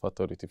henne det,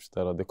 fattar du? Typ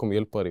sådär. Det kommer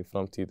hjälpa dig i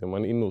framtiden.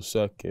 Man är inne och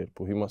söker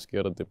på hur man ska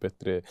göra det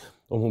bättre.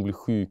 Om hon blir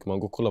sjuk, man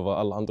går och kollar vad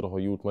alla andra har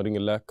gjort. Man ringer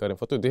läkaren.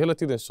 Fattar du? Det är hela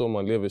tiden så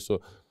man lever. Så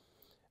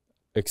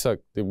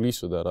exakt, det blir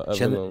sådär.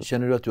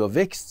 Känner du att du har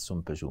växt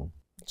som person?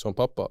 Som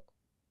pappa?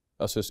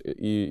 Alltså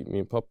i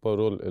min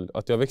papparoll,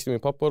 att jag växte i min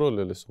papparoll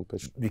eller som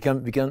person?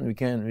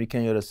 Vi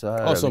kan göra så här.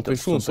 Ja, som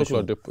person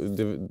såklart.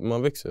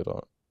 Man växer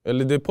då.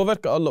 Eller det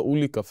påverkar alla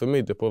olika. För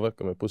mig det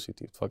påverkar mig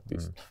positivt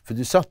faktiskt. För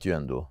du satt ju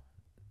ändå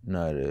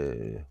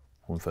när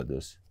hon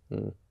föddes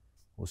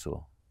och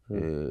så.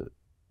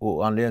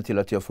 Och anledningen till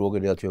att jag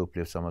frågar är att jag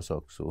upplevt samma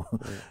sak. Så.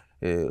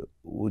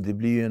 Och det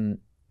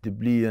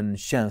blir en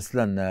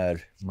känsla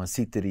när man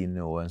sitter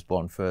inne och ens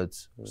barn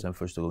föds. Och sen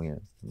första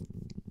gången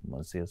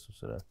man ses och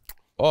sådär.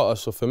 Ja,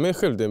 alltså för mig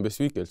själv det är en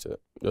besvikelse.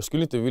 Jag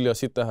skulle inte vilja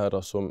sitta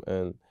här som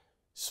en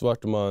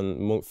svart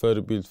man,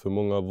 förebild för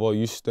många. Var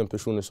just den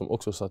personen som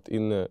också satt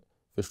inne,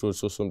 förstår,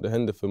 så som det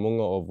händer för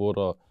många av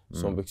våra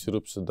som växer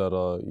upp så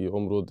där i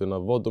områdena.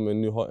 Vad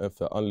de nu har en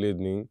för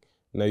anledning.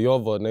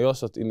 När jag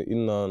satt inne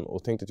innan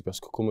och tänkte typ jag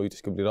ska komma ut, jag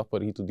ska bli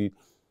rappare hit och dit.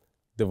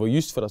 Det var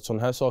just för att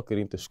sådana här saker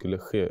inte skulle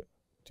ske.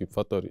 Typ,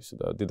 fattar du? Så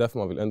där. Det är därför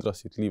man vill ändra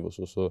sitt liv och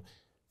så. Så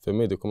för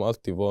mig det kommer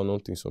alltid vara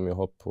någonting som jag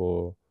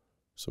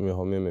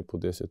har med mig på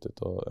det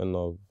sättet. En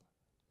av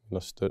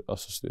mina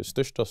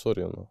största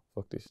sorgerna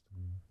faktiskt.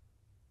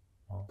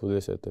 På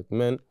det sättet.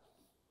 Men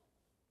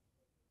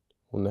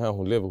hon är här,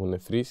 hon lever, hon är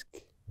frisk.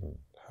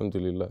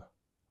 Alhamdulillah.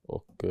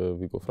 Och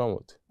vi går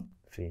framåt.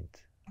 Fint.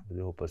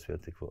 Det hoppas vi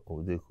att det,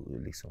 och det,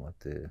 liksom att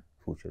det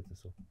fortsätter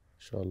så.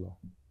 Inshallah.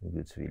 Med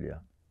Guds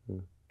vilja.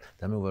 Det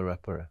här med att vara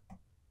rappare.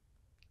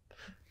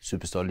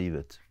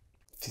 Superstar-livet.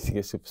 Finns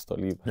inget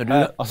superstar-liv.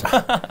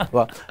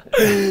 Va?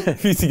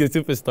 Finns inget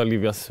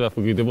superstar-liv, jag svär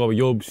på Gud. Det var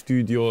jobb,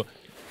 studio,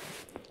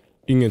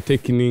 ingen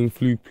täckning,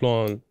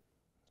 flygplan,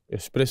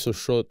 espresso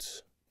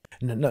shots.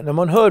 När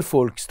man hör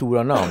folk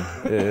stora namn,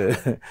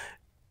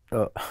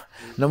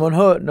 när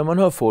man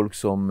hör folk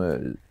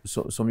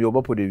som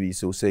jobbar på det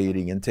viset och säger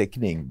ingen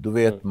täckning, då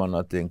vet man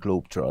att det är en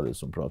globetrotter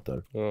som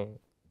pratar. Ja,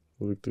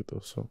 riktigt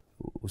också.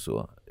 Och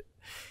så.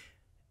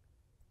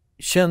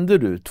 Kände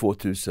du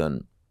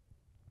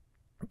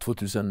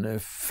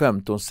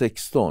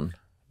 2015-16,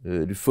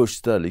 det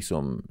första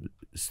liksom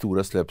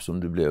stora släpp som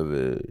du blev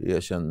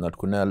erkänd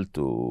nationellt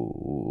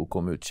och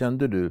kom ut,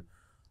 kände du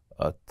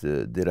att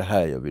det är det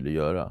här jag ville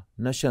göra?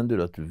 När kände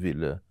du att du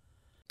ville?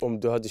 Om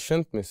du hade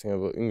känt mig sen jag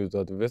var yngre, du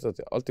hade vetat att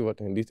jag alltid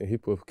varit en liten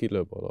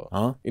hiphop-kille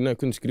bara. Innan jag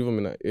kunde skriva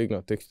mina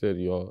egna texter,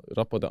 jag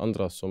rappade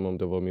andra som om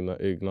det var mina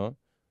egna.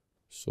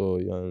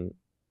 Så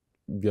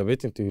jag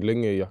vet inte hur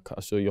länge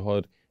jag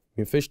har...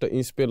 Min första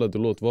inspelade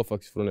låt var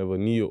faktiskt från när jag var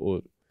 9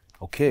 år.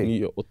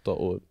 Okej. 9-8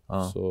 år.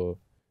 Så,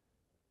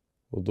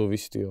 och då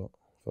visste jag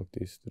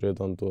faktiskt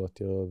redan då att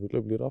jag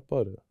ville bli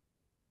rappare.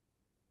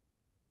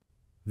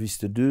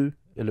 Visste du,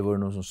 eller var det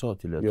någon som sa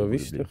till dig att jag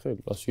visste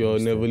själv. Alltså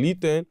när jag var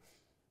liten,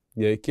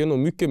 jag gick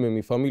igenom mycket med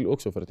min familj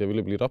också för att jag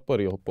ville bli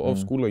rappare. Jag hoppade av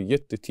skolan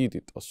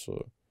jättetidigt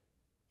alltså,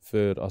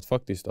 för att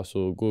faktiskt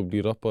gå och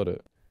bli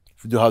rappare.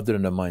 För du hade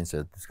den där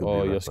mindset?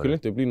 Jag skulle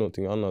inte bli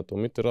någonting annat.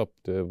 Om inte rap,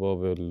 det var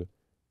väl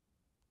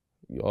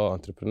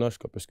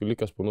entreprenörskap. Jag skulle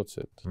lyckas på något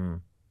sätt.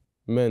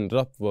 Men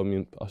rap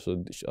var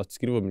att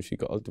skriva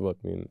musik har alltid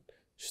varit min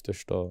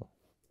största...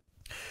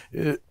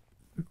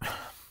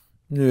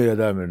 Nu är jag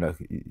där med den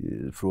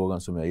där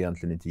frågan som jag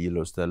egentligen inte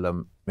gillar att ställa,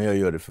 men jag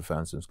gör det för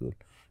fansens skull.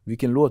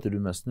 Vilken låt är du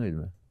mest nöjd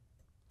med?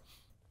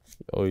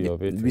 Jag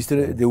vet visst är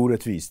det är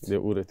orättvist? Det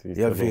är orättvist.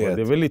 Jag vet.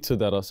 Det är väldigt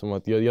sådär som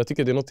att jag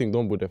tycker det är någonting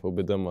de borde få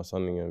bedöma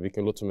sanningen.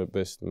 Vilken låt som är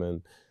bäst,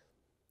 men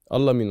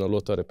alla mina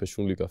låtar är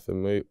personliga för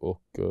mig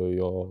och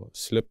jag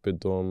släpper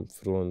dem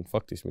från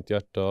faktiskt mitt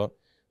hjärta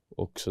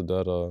och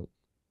sådär.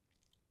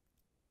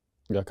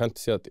 Jag kan inte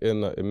säga att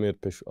ena är mer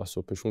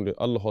personlig.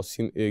 Alla har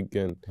sin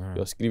egen. Jag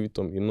har skrivit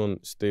dem i någon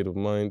state of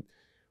mind.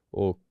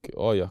 Och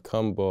jag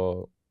kan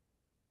bara...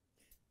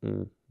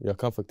 jag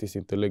kan faktiskt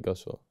inte säga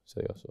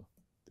så.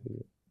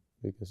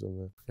 Det som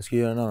är. Jag ska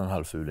göra en annan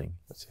halvfuling.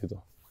 Säg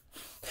då.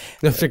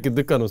 Jag försöker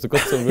ducka något så gott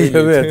som möjligt.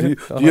 Jag vet, du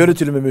gör det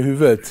till och med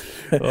huvudet.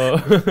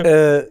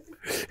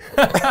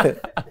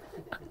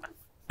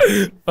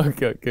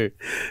 Okej.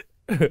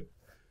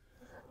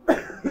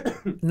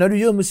 När du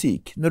gör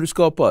musik, när du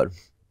skapar,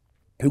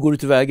 hur går du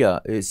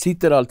tillväga?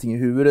 Sitter allting i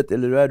huvudet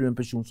eller är du en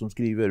person som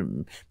skriver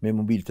med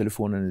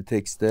mobiltelefonen eller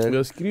texter?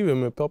 Jag skriver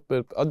med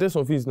papper. Det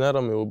som finns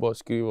nära mig och bara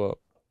skriva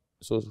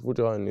så fort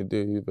jag har en idé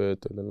i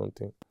huvudet eller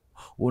någonting.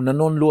 Och när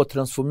någon låt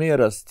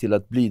transformeras till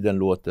att bli den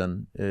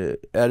låten,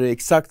 är det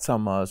exakt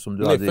samma som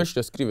du hade? Nej, först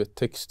jag skriver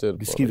texter.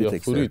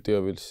 Jag får ut det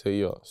jag vill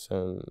säga.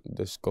 Sen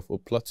det ska få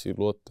plats i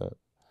låten.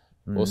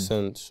 Och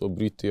sen så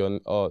bryter jag,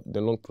 det är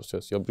en lång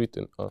process, jag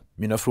bryter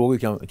Mina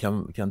frågor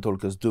kan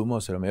tolkas dumma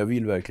och sådär, men jag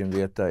vill verkligen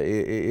veta,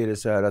 är det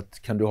så här att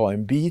kan du ha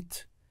en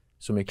beat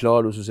som är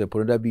klar och så säger på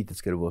den där beatet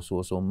ska det vara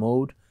så som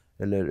mode?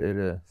 Eller är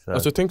det så här?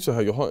 Alltså tänk så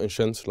här, jag har en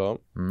känsla.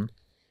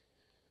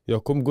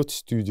 Jag kommer gå till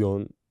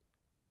studion.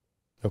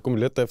 Jag kommer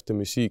leta efter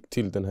musik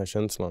till den här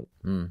känslan.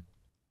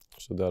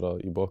 Så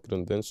där i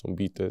bakgrunden som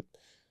beatet.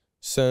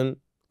 Sen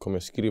kommer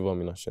jag skriva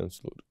mina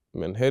känslor.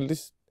 Men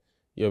helst,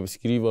 jag vill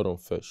skriva dem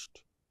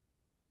först.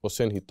 Och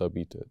sen hitta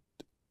beatet.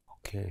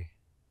 Okej.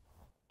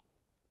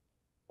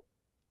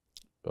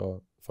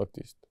 Ja,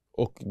 faktiskt.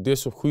 Och det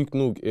som sjukt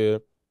nog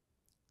är,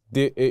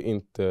 det är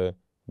inte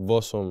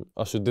vad som...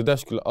 Alltså det där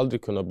skulle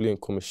aldrig kunna bli en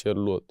kommersiell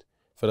låt.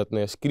 För att när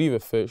jag skriver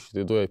först, det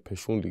är då jag är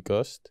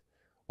personligast.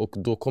 Och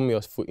då kommer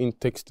jag få in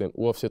texten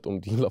oavsett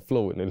om du gillar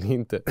flowen eller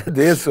inte.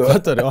 Det är så?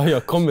 Fattar du? Ja,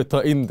 jag kommer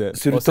ta in den.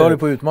 Så du tar det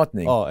på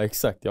utmattning? Ja,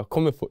 exakt. Jag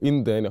kommer få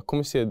in den. Jag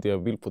kommer se det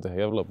jag vill på det här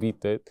jävla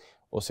beatet.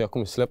 Och sen jag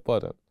kommer släppa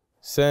den.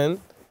 Sen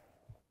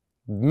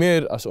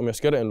mer, alltså om jag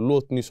ska göra en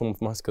låt nu som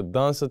man ska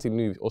dansa till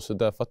nu och så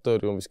där, fattar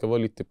du? Om vi ska vara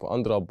lite på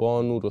andra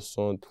banor och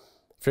sånt.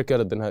 Försöka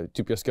göra den här,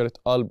 typ jag ska göra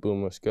ett album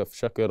och jag ska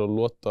försöka göra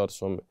låtar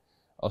som,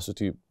 alltså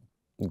typ,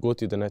 går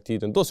till den här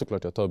tiden. Då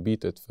såklart jag tar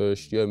beatet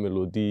först, gör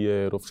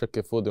melodier och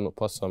försöker få den att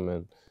passa,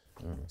 men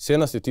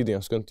senaste tiden,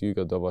 jag ska inte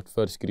ljuga, det har varit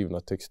förskrivna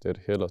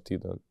texter hela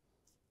tiden.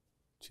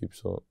 Typ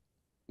så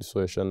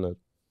jag känner.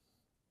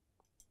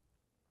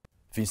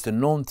 Finns det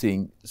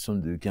någonting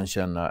som du kan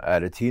känna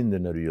är ett hinder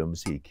när du gör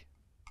musik?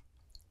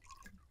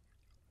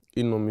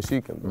 Inom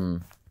musiken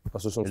då?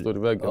 Alltså som står i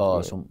vägen?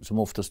 Ja, som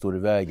ofta står i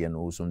vägen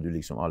och som du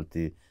liksom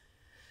alltid...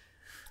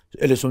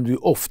 Eller som du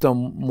ofta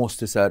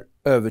måste så här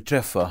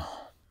överträffa.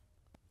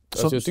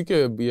 Alltså jag tycker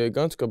jag är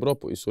ganska bra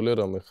på att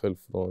isolera mig själv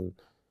från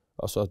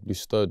alltså att bli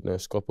störd när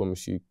jag skapar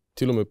musik.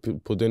 Till och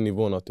med på den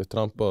nivån att det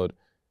trampar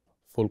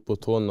folk på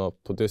tårna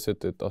på det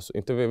sättet. Alltså,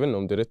 inte vet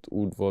om det är rätt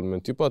ordval,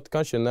 men typ att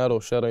kanske nära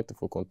och kära inte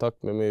får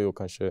kontakt med mig och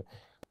kanske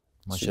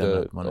man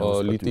känner att man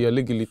är lite, jag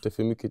lägger lite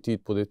för mycket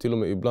tid på det. Till och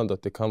med ibland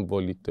att det kan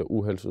vara lite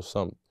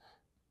ohälsosamt.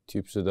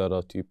 Typ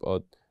sådär, typ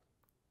att...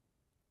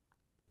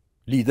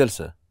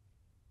 Lidelse?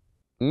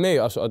 Nej,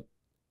 alltså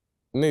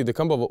nej, det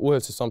kan bara vara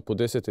ohälsosamt på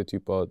det sättet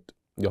typ att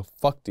jag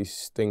faktiskt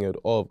stänger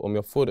av. Om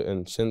jag får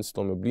en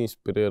känsla, om jag blir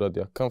inspirerad,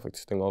 jag kan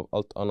faktiskt stänga av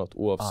allt annat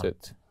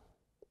oavsett.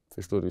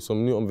 Förstår du?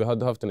 Som nu, om vi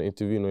hade haft en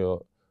intervju och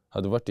jag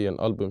hade varit i en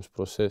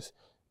albumsprocess,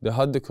 det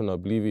hade kunnat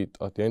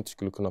blivit att jag inte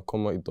skulle kunna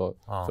komma idag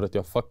för att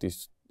jag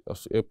faktiskt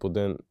är på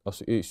den,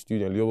 alltså är i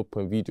studion eller jobbar på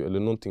en video eller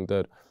någonting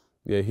där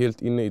jag är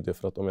helt inne i det.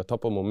 För att om jag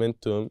tappar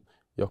momentum,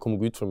 jag kommer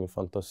gå ut från min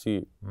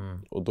fantasi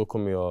och då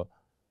kommer jag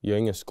är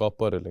ingen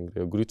skapare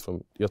längre.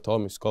 Jag tar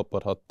av mig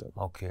skaparhatten.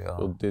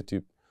 Och det är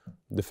typ,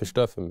 det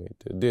förstör för mig.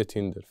 Det är ett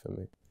hinder för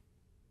mig.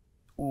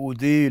 Och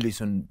det är ju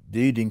liksom, det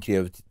är din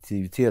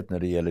kreativitet när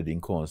det gäller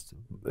din konst.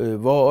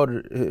 Vad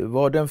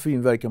har den för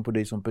inverkan på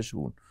dig som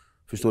person?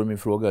 Förstår du min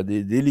fråga? Det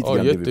är lite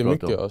grann det vi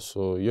pratar om.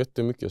 Alltså,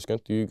 jättemycket, jag ska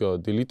inte ljuga.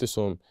 Det är lite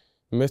som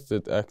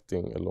method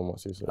acting, eller om man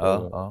säger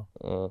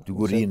så. Du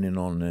går in i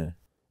någon...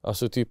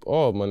 Alltså typ,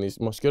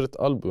 man ska göra ett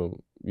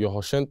album. Jag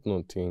har känt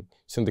någonting.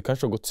 Sen det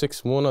kanske har gått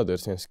 6 månader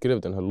sedan jag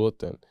skrev den här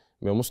låten.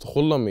 Men jag måste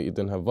hålla mig i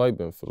den här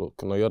viben för att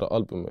kunna göra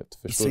albumet.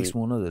 I 6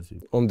 månader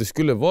typ? Om det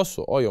skulle vara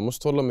så, jag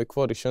måste hålla mig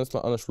kvar i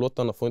känslan, annars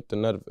låtarna får inte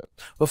nerven.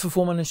 Varför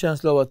får man en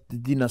känsla av att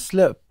dina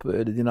släpp,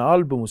 eller dina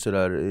album och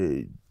sådär,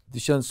 det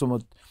känns som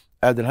att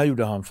den här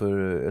gjorde han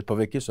för ett par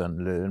veckor sedan,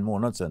 eller en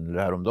månad sedan, eller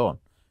häromdagen?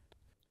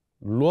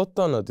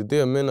 Låtarna, det är det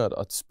jag menar,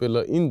 att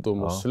spela in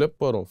dem och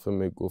släppa dem för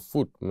mig går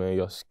fort, men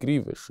jag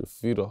skriver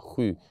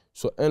 24/7.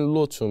 Så en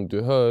låt som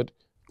du hör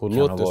på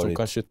låten som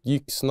kanske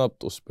gick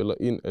snabbt att spela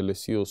in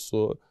eller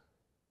så,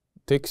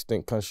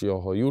 texten kanske jag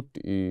har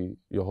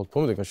hållit på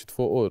med den kanske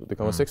 2 år. Det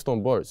kan vara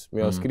 16 bars, men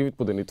jag har skrivit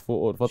på den i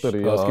 2 år. Fattar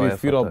du? Jag har skrivit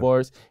 4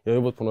 bars, jag har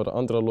jobbat på några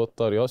andra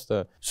låtar.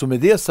 Så med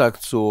det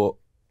sagt så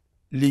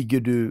ligger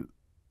du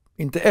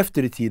inte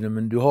efter i tiden,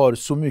 men du har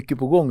så mycket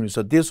på gång nu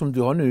så att det som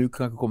du har nu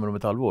kanske kommer om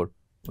ett halvår.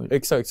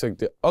 Exakt,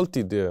 det är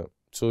alltid det.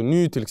 Så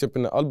nu till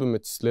exempel när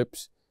albumet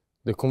släpps,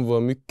 det kommer vara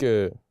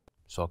mycket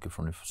saker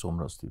från i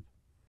somras typ.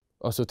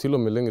 Alltså till och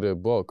med längre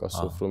bak,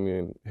 alltså från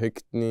min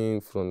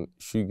häktning, från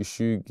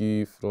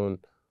 2020, från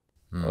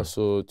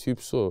alltså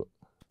typ så.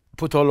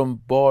 På tal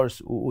om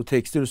bars och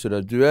texter och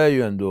sådär, du är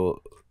ju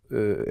ändå,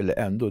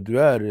 du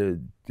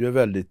är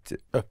väldigt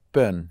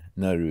öppen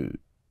när du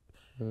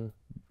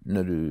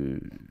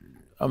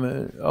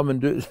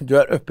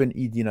är öppen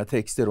i dina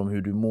texter om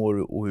hur du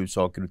mår och hur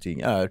saker och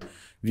ting är,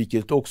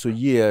 vilket också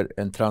ger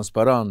en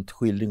transparent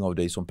skildring av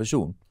dig som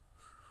person.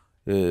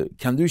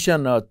 Kan du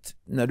känna att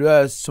när du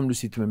är som du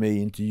sitter med mig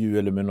i intervju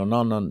eller med någon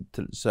annan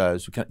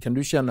så kan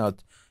du känna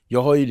att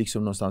jag har ju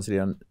liksom någonstans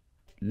redan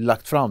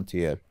lagt fram till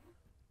er,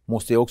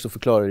 måste jag också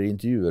förklara det i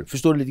intervjuer?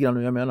 Förstår du lite grann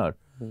hur jag menar?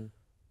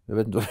 Jag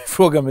vet inte vad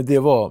frågan med det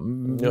var.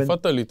 Jag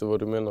fattar lite vad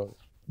du menar.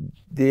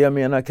 Det jag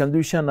menar, kan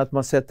du känna att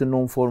man sätter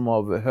någon form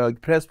av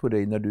hög press på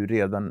dig när du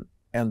redan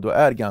ändå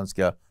är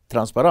ganska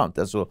transparent?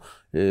 Alltså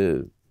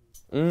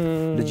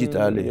legit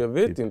ärlig. Jag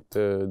vet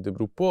inte, det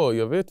beror på,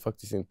 jag vet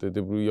faktiskt inte.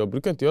 Jag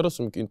brukar inte göra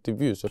så mycket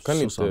intervjuer så jag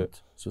kan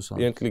så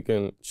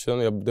egentligen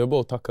känna, det är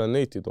bara att tacka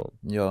nej till dem.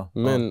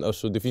 Men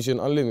alltså, det finns ju en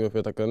anledning varför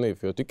jag tackar nej,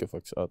 för jag tycker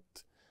faktiskt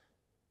att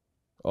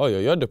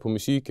jag gör det på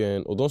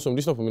musiken och de som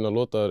lyssnar på mina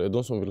låtar är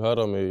de som vill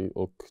höra mig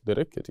och det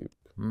räcker typ.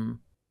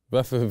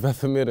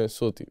 Varför mer än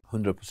så typ?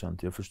 100%,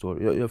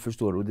 jag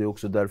förstår och det är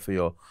också därför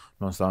jag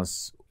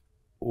någonstans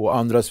och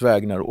andras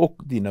vägnar och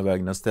dina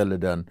vägnar ställer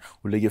den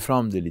och lägger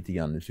fram det lite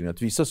grann.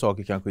 Att vissa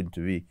saker kanske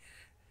inte vi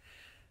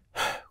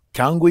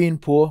kan gå in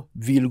på,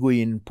 vill gå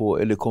in på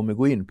eller kommer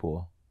gå in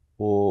på.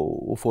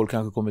 Och folk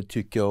kanske kommer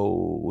tycka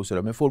och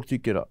sådär. Men folk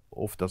tycker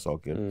ofta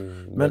saker.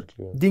 Men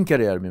verkligen. Din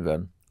karriär, min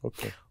vän,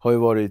 har ju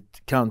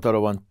varit kantad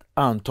av ett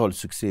antal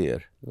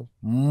succéer.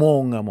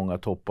 Många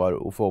toppar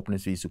och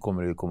förhoppningsvis så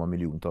kommer det komma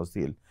miljontals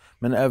till.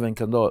 Men även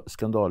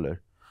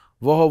skandaler.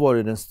 Vad har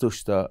varit den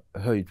största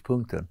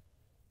höjdpunkten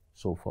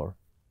so far?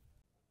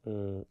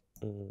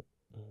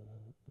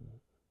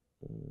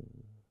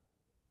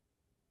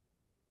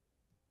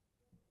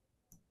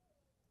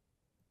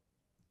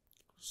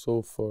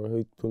 so far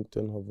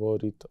höjdpunkten har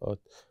varit att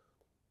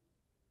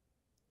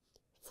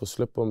få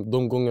släppa,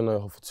 de gångerna jag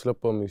har fått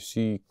släppa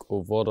musik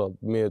och vara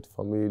med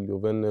familj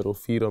och vänner och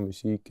fira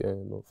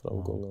musiken och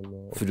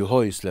framgångarna. För du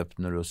har ju släppt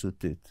när du har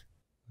suttit.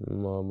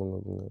 Många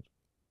gånger.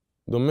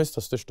 De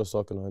mesta största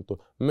sakerna har hänt då.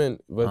 Men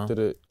vad heter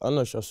det,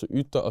 annars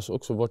alltså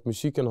också vart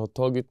musiken har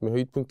tagit med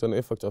höjdpunkterna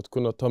är faktiskt att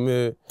kunna ta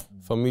med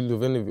familj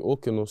och vänner. Vi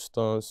åker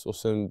någonstans och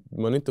sen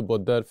man är inte bara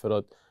där för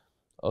att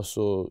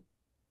alltså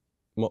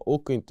man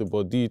åker inte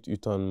bara dit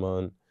utan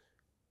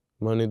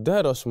man är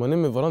där, alltså man är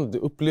med varandra, det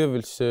är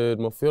upplevelser,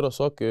 man får göra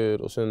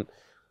saker och sen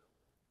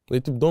det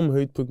är typ de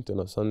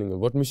höjdpunkterna, sanningen.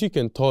 Vart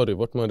musiken tar det,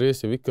 vart man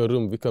reser, vilka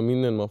rum, vilka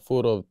minnen man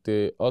får av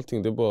det,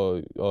 allting det är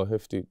bara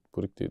häftigt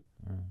på riktigt.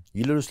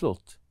 Gillar du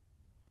slott?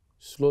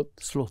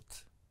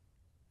 Slott.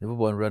 Det var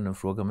bara en random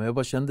fråga, men jag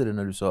bara kände det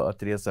när du sa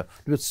att resa.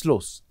 Du vet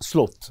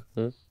slott.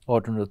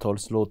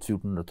 1800-tals slott,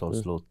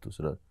 1400-tals slott och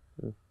sådär.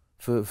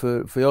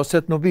 För jag har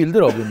sett några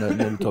bilder av det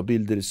när du tar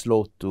bilder i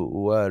slott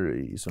och är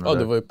i sådana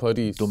det var i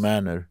Paris.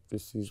 Domäner,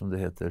 precis. Som det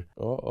heter.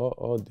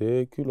 Ja, det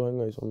är kul att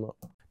hänga i sådana.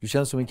 Du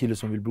känns som en kille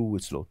som vill bo i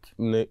ett slott.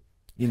 Nej.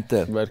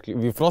 Inte?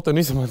 Verkligen. Vi pratade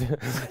nyss om att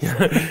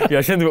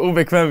jag kände mig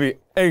obekväm vid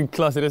en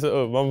klassresa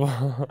upp.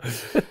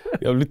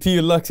 Jag blev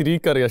 10 lax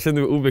rikare, jag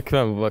kände mig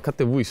obekväm. Jag kan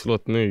inte bo i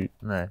slott nu.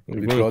 Nej,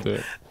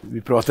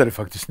 vi pratade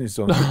faktiskt nyss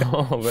om det.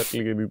 Ja,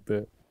 verkligen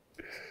inte.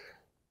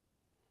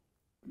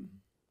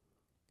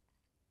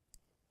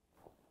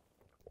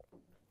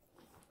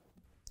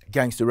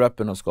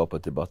 Gangsterrappen har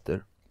skapat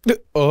debatter.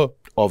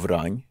 Av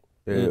rang.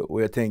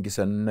 Och jag tänker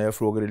sen när jag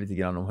frågade lite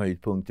grann om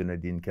höjdpunkten i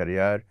din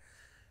karriär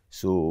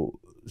så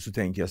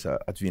tänker jag så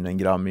här, att vinna en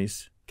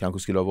Grammis kanske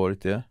skulle ha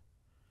varit det.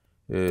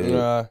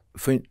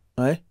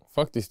 Nej.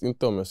 Faktiskt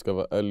inte, om jag ska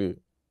vara ärlig.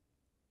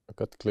 Jag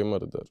kan inte klämma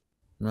det där.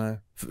 Nej.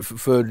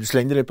 För du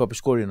slängde dig i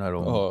papperskorgen här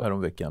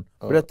om veckan.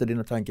 Berätta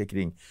dina tankar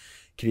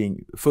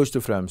kring först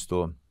och främst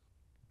då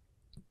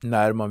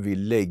när man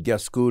vill lägga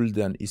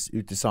skulden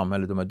ut i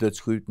samhället, de här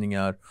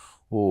dödsskjutningar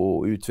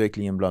och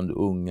utvecklingen bland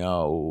unga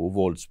och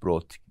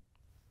våldsbrott.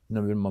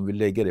 När man vill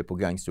lägga det på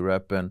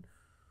gangsterrappen.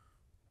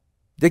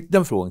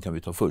 Den frågan kan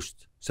vi ta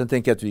först. Sen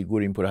tänker jag att vi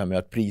går in på det här med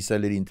att prisa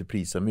eller inte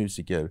prisa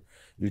musiker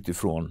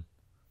utifrån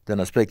den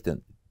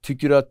aspekten.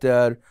 Tycker du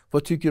att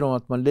vad tycker du om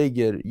att man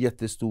lägger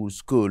jättestor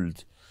skuld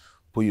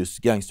på just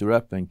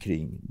gangsterrappen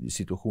kring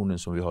situationen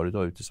som vi har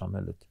idag ute i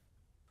samhället?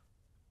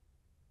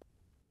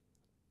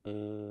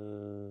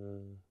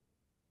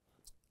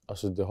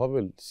 Alltså det har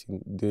väl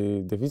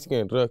det finns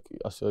ingen rök,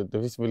 alltså det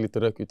finns väl lite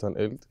rök utan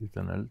eld.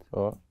 Utan eld.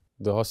 Ja,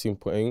 det har sin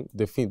poäng.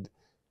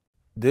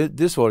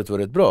 Det svaret var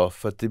rätt bra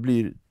för att det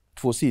blir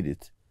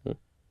tvåsidigt.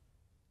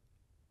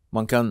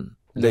 Man kan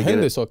det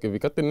händer saker, vi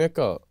kan inte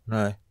neka.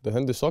 Nej. Det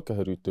händer saker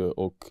här ute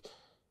och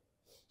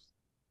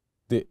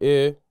det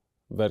är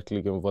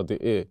verkligen vad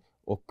det är.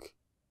 Och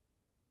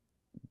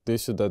det är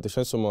så där, det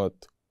känns som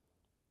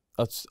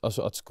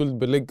att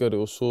skuldbelägga det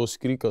och så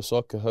skrika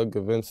saker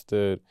höger,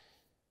 vänster.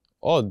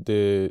 Ja,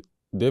 det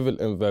är väl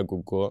en väg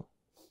att gå.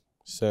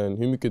 Sen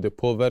hur mycket det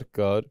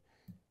påverkar,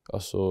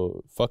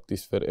 alltså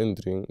faktisk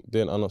förändring, det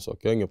är en annan sak.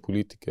 Jag är ingen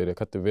politiker, jag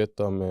kan inte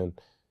veta, men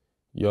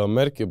jag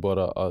märker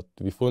bara att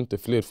vi får inte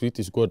fler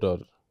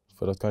fritidsgårdar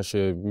för att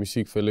kanske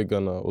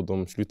musikförläggarna och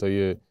de slutar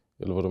ge,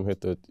 eller vad de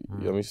heter,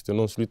 jag minns inte,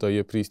 någon slutar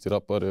ge pris till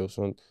rappare och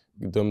sånt,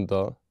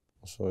 dömda.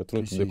 Så jag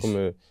tror inte det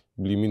kommer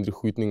bli mindre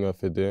skjutningar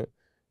för det.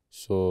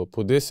 Så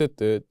på det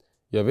sättet,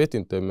 jag vet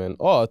inte, men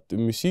att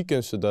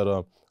musiken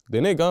sådär,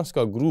 den är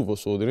ganska grov och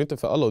så, det är inte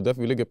för alla och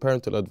därför vi lägger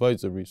parental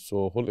advisory,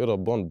 så håll era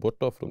barn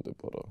borta från det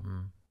bara.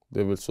 Det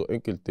är väl så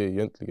enkelt det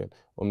egentligen.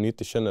 Om ni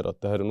inte känner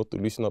att det här är något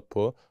att lyssna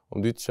på,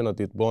 om du inte känner att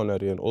ditt barn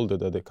är i en ålder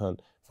där det kan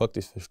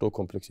faktiskt förstå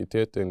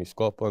komplexiteten i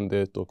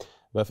skapandet och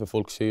varför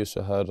folk säger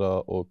så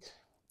här och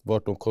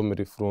vart de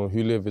kommer ifrån,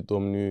 hur lever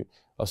de nu.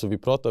 Alltså vi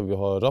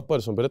har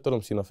rappare som berättar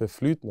om sina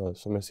förflutna.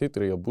 Som jag säger till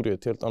dig, jag bor i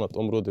ett helt annat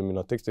område.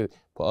 Mina texter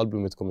på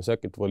albumet kommer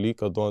säkert vara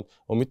likadant.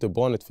 Om inte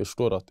barnet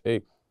förstår att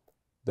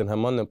den här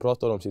mannen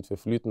pratar om sitt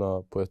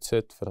förflutna på ett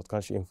sätt för att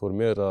kanske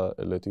informera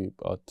eller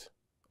typ att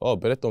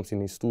berätta om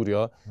sin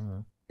historia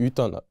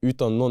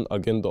utan någon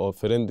agenda av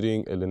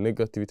förändring eller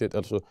negativitet.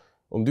 Alltså,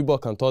 om du bara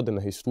kan ta den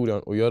här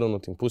historien och göra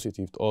något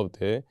positivt av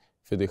det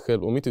för dig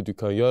själv. Om inte du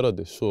kan göra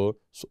det så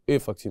är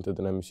faktiskt inte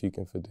den här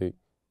musiken för dig.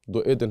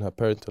 Då är den här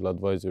parental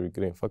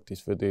advisory-grejen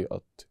faktiskt för dig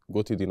att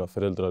gå till dina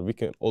föräldrar,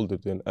 vilken ålder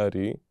du än är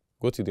i.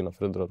 Gå till dina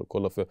föräldrar och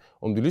kolla. För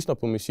om du lyssnar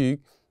på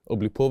musik och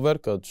blir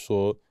påverkad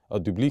så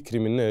att du blir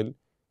kriminell,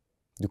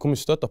 du kommer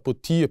stöta på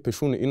 10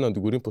 personer innan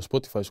du går in på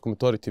Spotify som kommer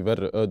ta dig till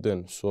värre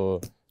öden.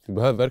 Så du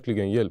behöver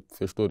verkligen hjälp,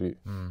 förstår du?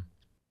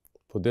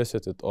 På det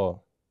sättet,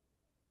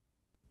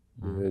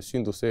 Det är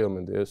synd att säga,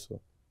 men det är så.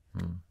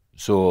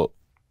 Så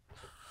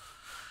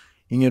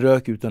ingen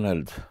rök utan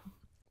eld?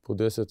 På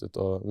det sättet,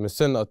 Men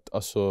sen att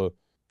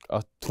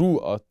tro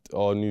att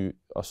nu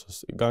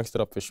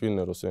gangsterrap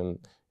försvinner och sen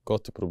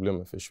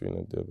gatuproblemen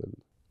försvinner, det är väl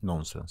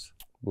nonsens.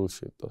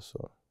 Bullshit,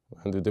 alltså.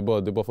 Det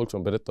är bara folk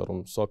som berättar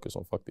om saker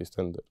som faktiskt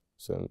händer.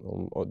 Sen,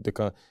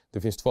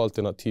 det finns 2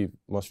 alternativ.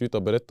 Man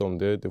slutar berätta om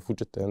det, det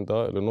fortsätter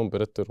hända. Eller någon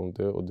berättar om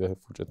det och det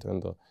fortsätter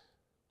hända.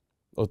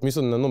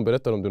 Åtminstone när någon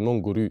berättar om det,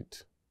 någon går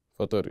ut.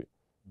 Fattar du?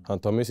 Han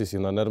tar med sig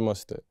sina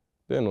närmaste.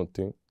 Det är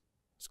någonting.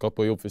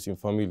 Skapar jobb för sin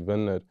familj,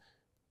 vänner.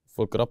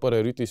 Folk rappare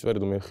här ute i Sverige,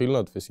 de är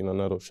skillnad för sina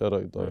nära och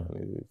kära idag.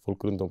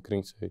 Folk runt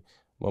omkring sig.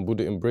 Man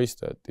borde embrace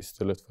that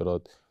istället för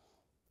att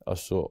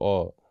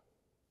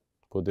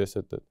på det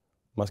sättet.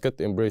 Man ska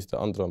inte embrace det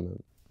andra.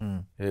 Men...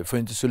 För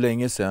inte så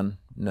länge sedan,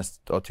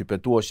 typ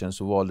ett år sedan,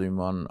 så valde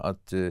man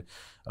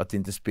att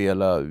inte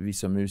spela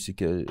vissa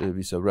musiker,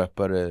 vissa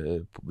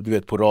rappare du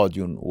vet, på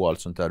radion och allt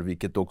sånt där,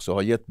 vilket också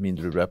har gett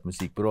mindre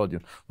rapmusik på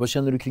radion. Vad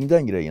känner du kring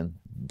den grejen?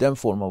 Den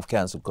form av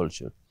cancel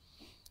culture?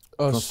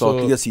 Från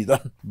statliga sidan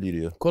blir det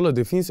ju. Kolla,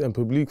 det finns en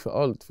publik för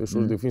allt.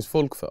 Förstår? Det finns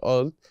folk för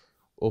allt.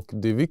 Och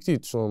det är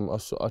viktigt som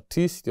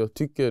artist, jag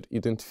tycker,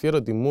 identifiera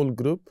din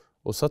målgrupp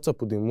och satsa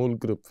på din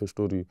målgrupp,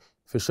 förstår du.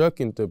 Försök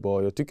inte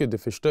bara, jag tycker det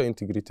förstör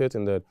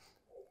integriteten där.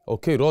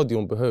 Okej,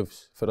 radion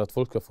behövs för att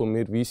folk ska få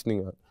mer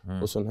visningar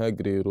och sån här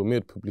grejer och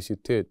mer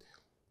publicitet.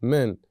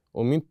 Men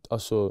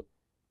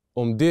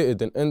om det är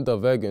den enda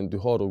vägen du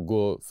har att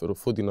gå för att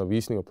få dina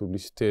visningar och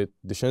publicitet,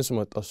 det känns som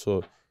att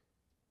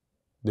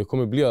det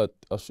kommer bli att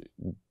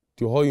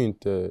du har ju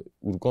inte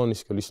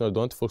organiska lyssnare, du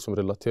har inte folk som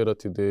relaterar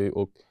till dig.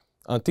 Och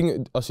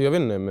antingen, jag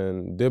vet inte,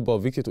 men det är bara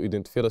viktigt att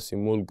identifiera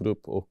sin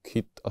målgrupp och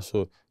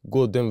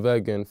gå den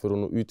vägen för att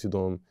nå ut till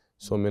dem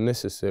som är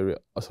necessary.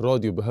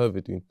 Radio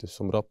behöver du inte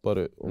som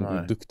rappare om du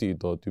är duktig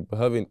idag. Du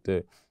behöver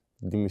inte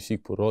din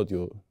musik på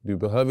radio. Du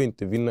behöver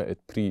inte vinna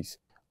ett pris.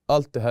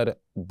 Allt det här är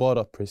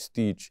bara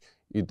prestige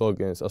i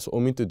dagens.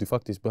 Om inte du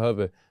faktiskt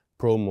behöver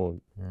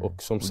promo.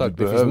 Och som sagt,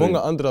 det finns många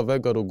andra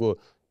vägar att gå.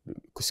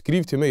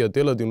 Skriv till mig, jag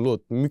delar din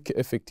låt mycket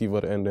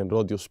effektivare än en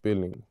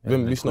radiospelning.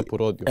 Vem lyssnar på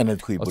radio?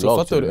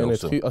 Energibolag.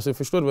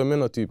 Förstår du vad jag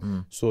menar? Typ?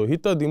 Så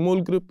hitta din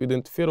målgrupp,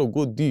 identifiera och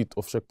gå dit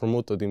och försök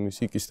promota din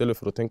musik istället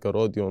för att tänka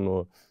radion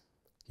och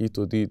hit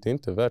och dit. Det är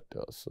inte värt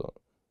det.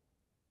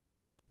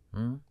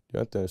 Det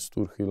är inte en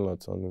stor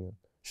skillnad, sanningen.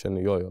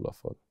 Känner jag i alla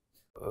fall.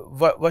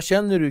 Vad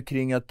känner du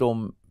kring att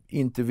de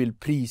inte vill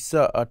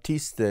prisa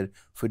artister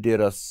för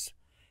deras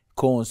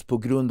konst på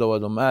grund av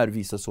att de är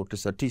vissa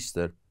sorters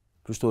artister?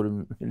 Förstår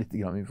du lite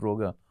grann min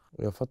fråga?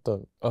 Jag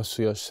fattar.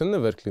 Jag känner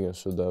verkligen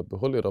sådär.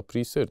 Behåll era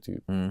priser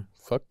typ.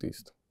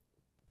 Faktiskt.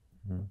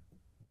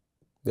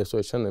 Det är så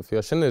jag känner. För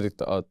jag känner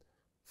inte att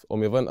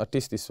om jag var en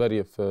artist i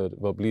Sverige för,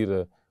 vad blir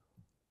det?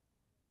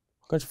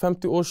 Kanske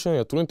 50 år sedan.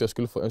 Jag tror inte jag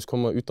skulle få ens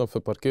komma utanför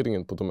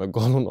parkeringen på de här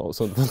galorna och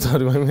sånt. Fattar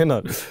du vad jag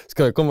menar?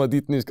 Ska jag komma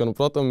dit nu? Ska de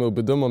prata med mig och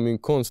bedöma min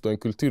konst och en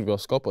kultur vi har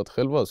skapat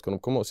själva? Ska de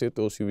komma och säga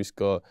till oss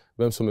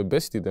vem som är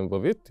bäst i den?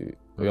 Vad vet du?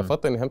 Jag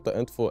fattar att ni hämtar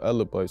 1-2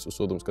 alibis och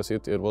så. De ska säga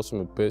till er vad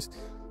som är bäst.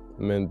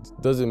 Men it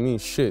doesn't mean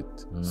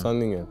shit.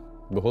 Sanningen.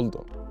 Behåll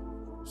dem.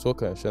 Så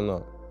kan jag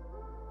känna.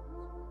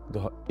 Det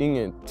har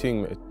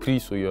ingenting med ett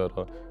pris att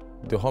göra.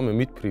 Det har med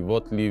mitt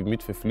privatliv,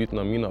 mitt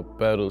förflutna, mina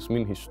battles,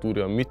 min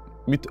historia,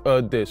 mitt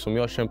öde som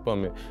jag kämpar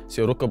med.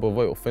 Så jag råkar bara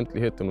vara i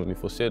offentligheten och ni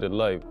får se det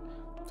live.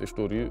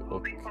 Förstår du?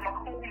 Och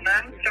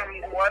informationen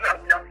framgår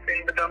att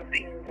Yasin bedöms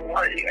ingå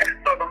i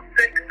ett av de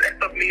 6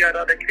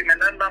 etablerade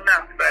kriminella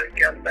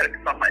nätverken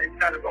verksamma i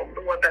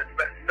självområdet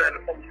väster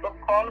om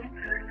Stockholm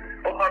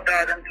och har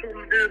där en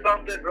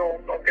tongivande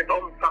roll och ett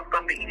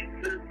omfattande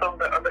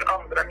inflytande över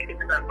andra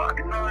kriminella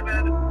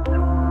aktörer.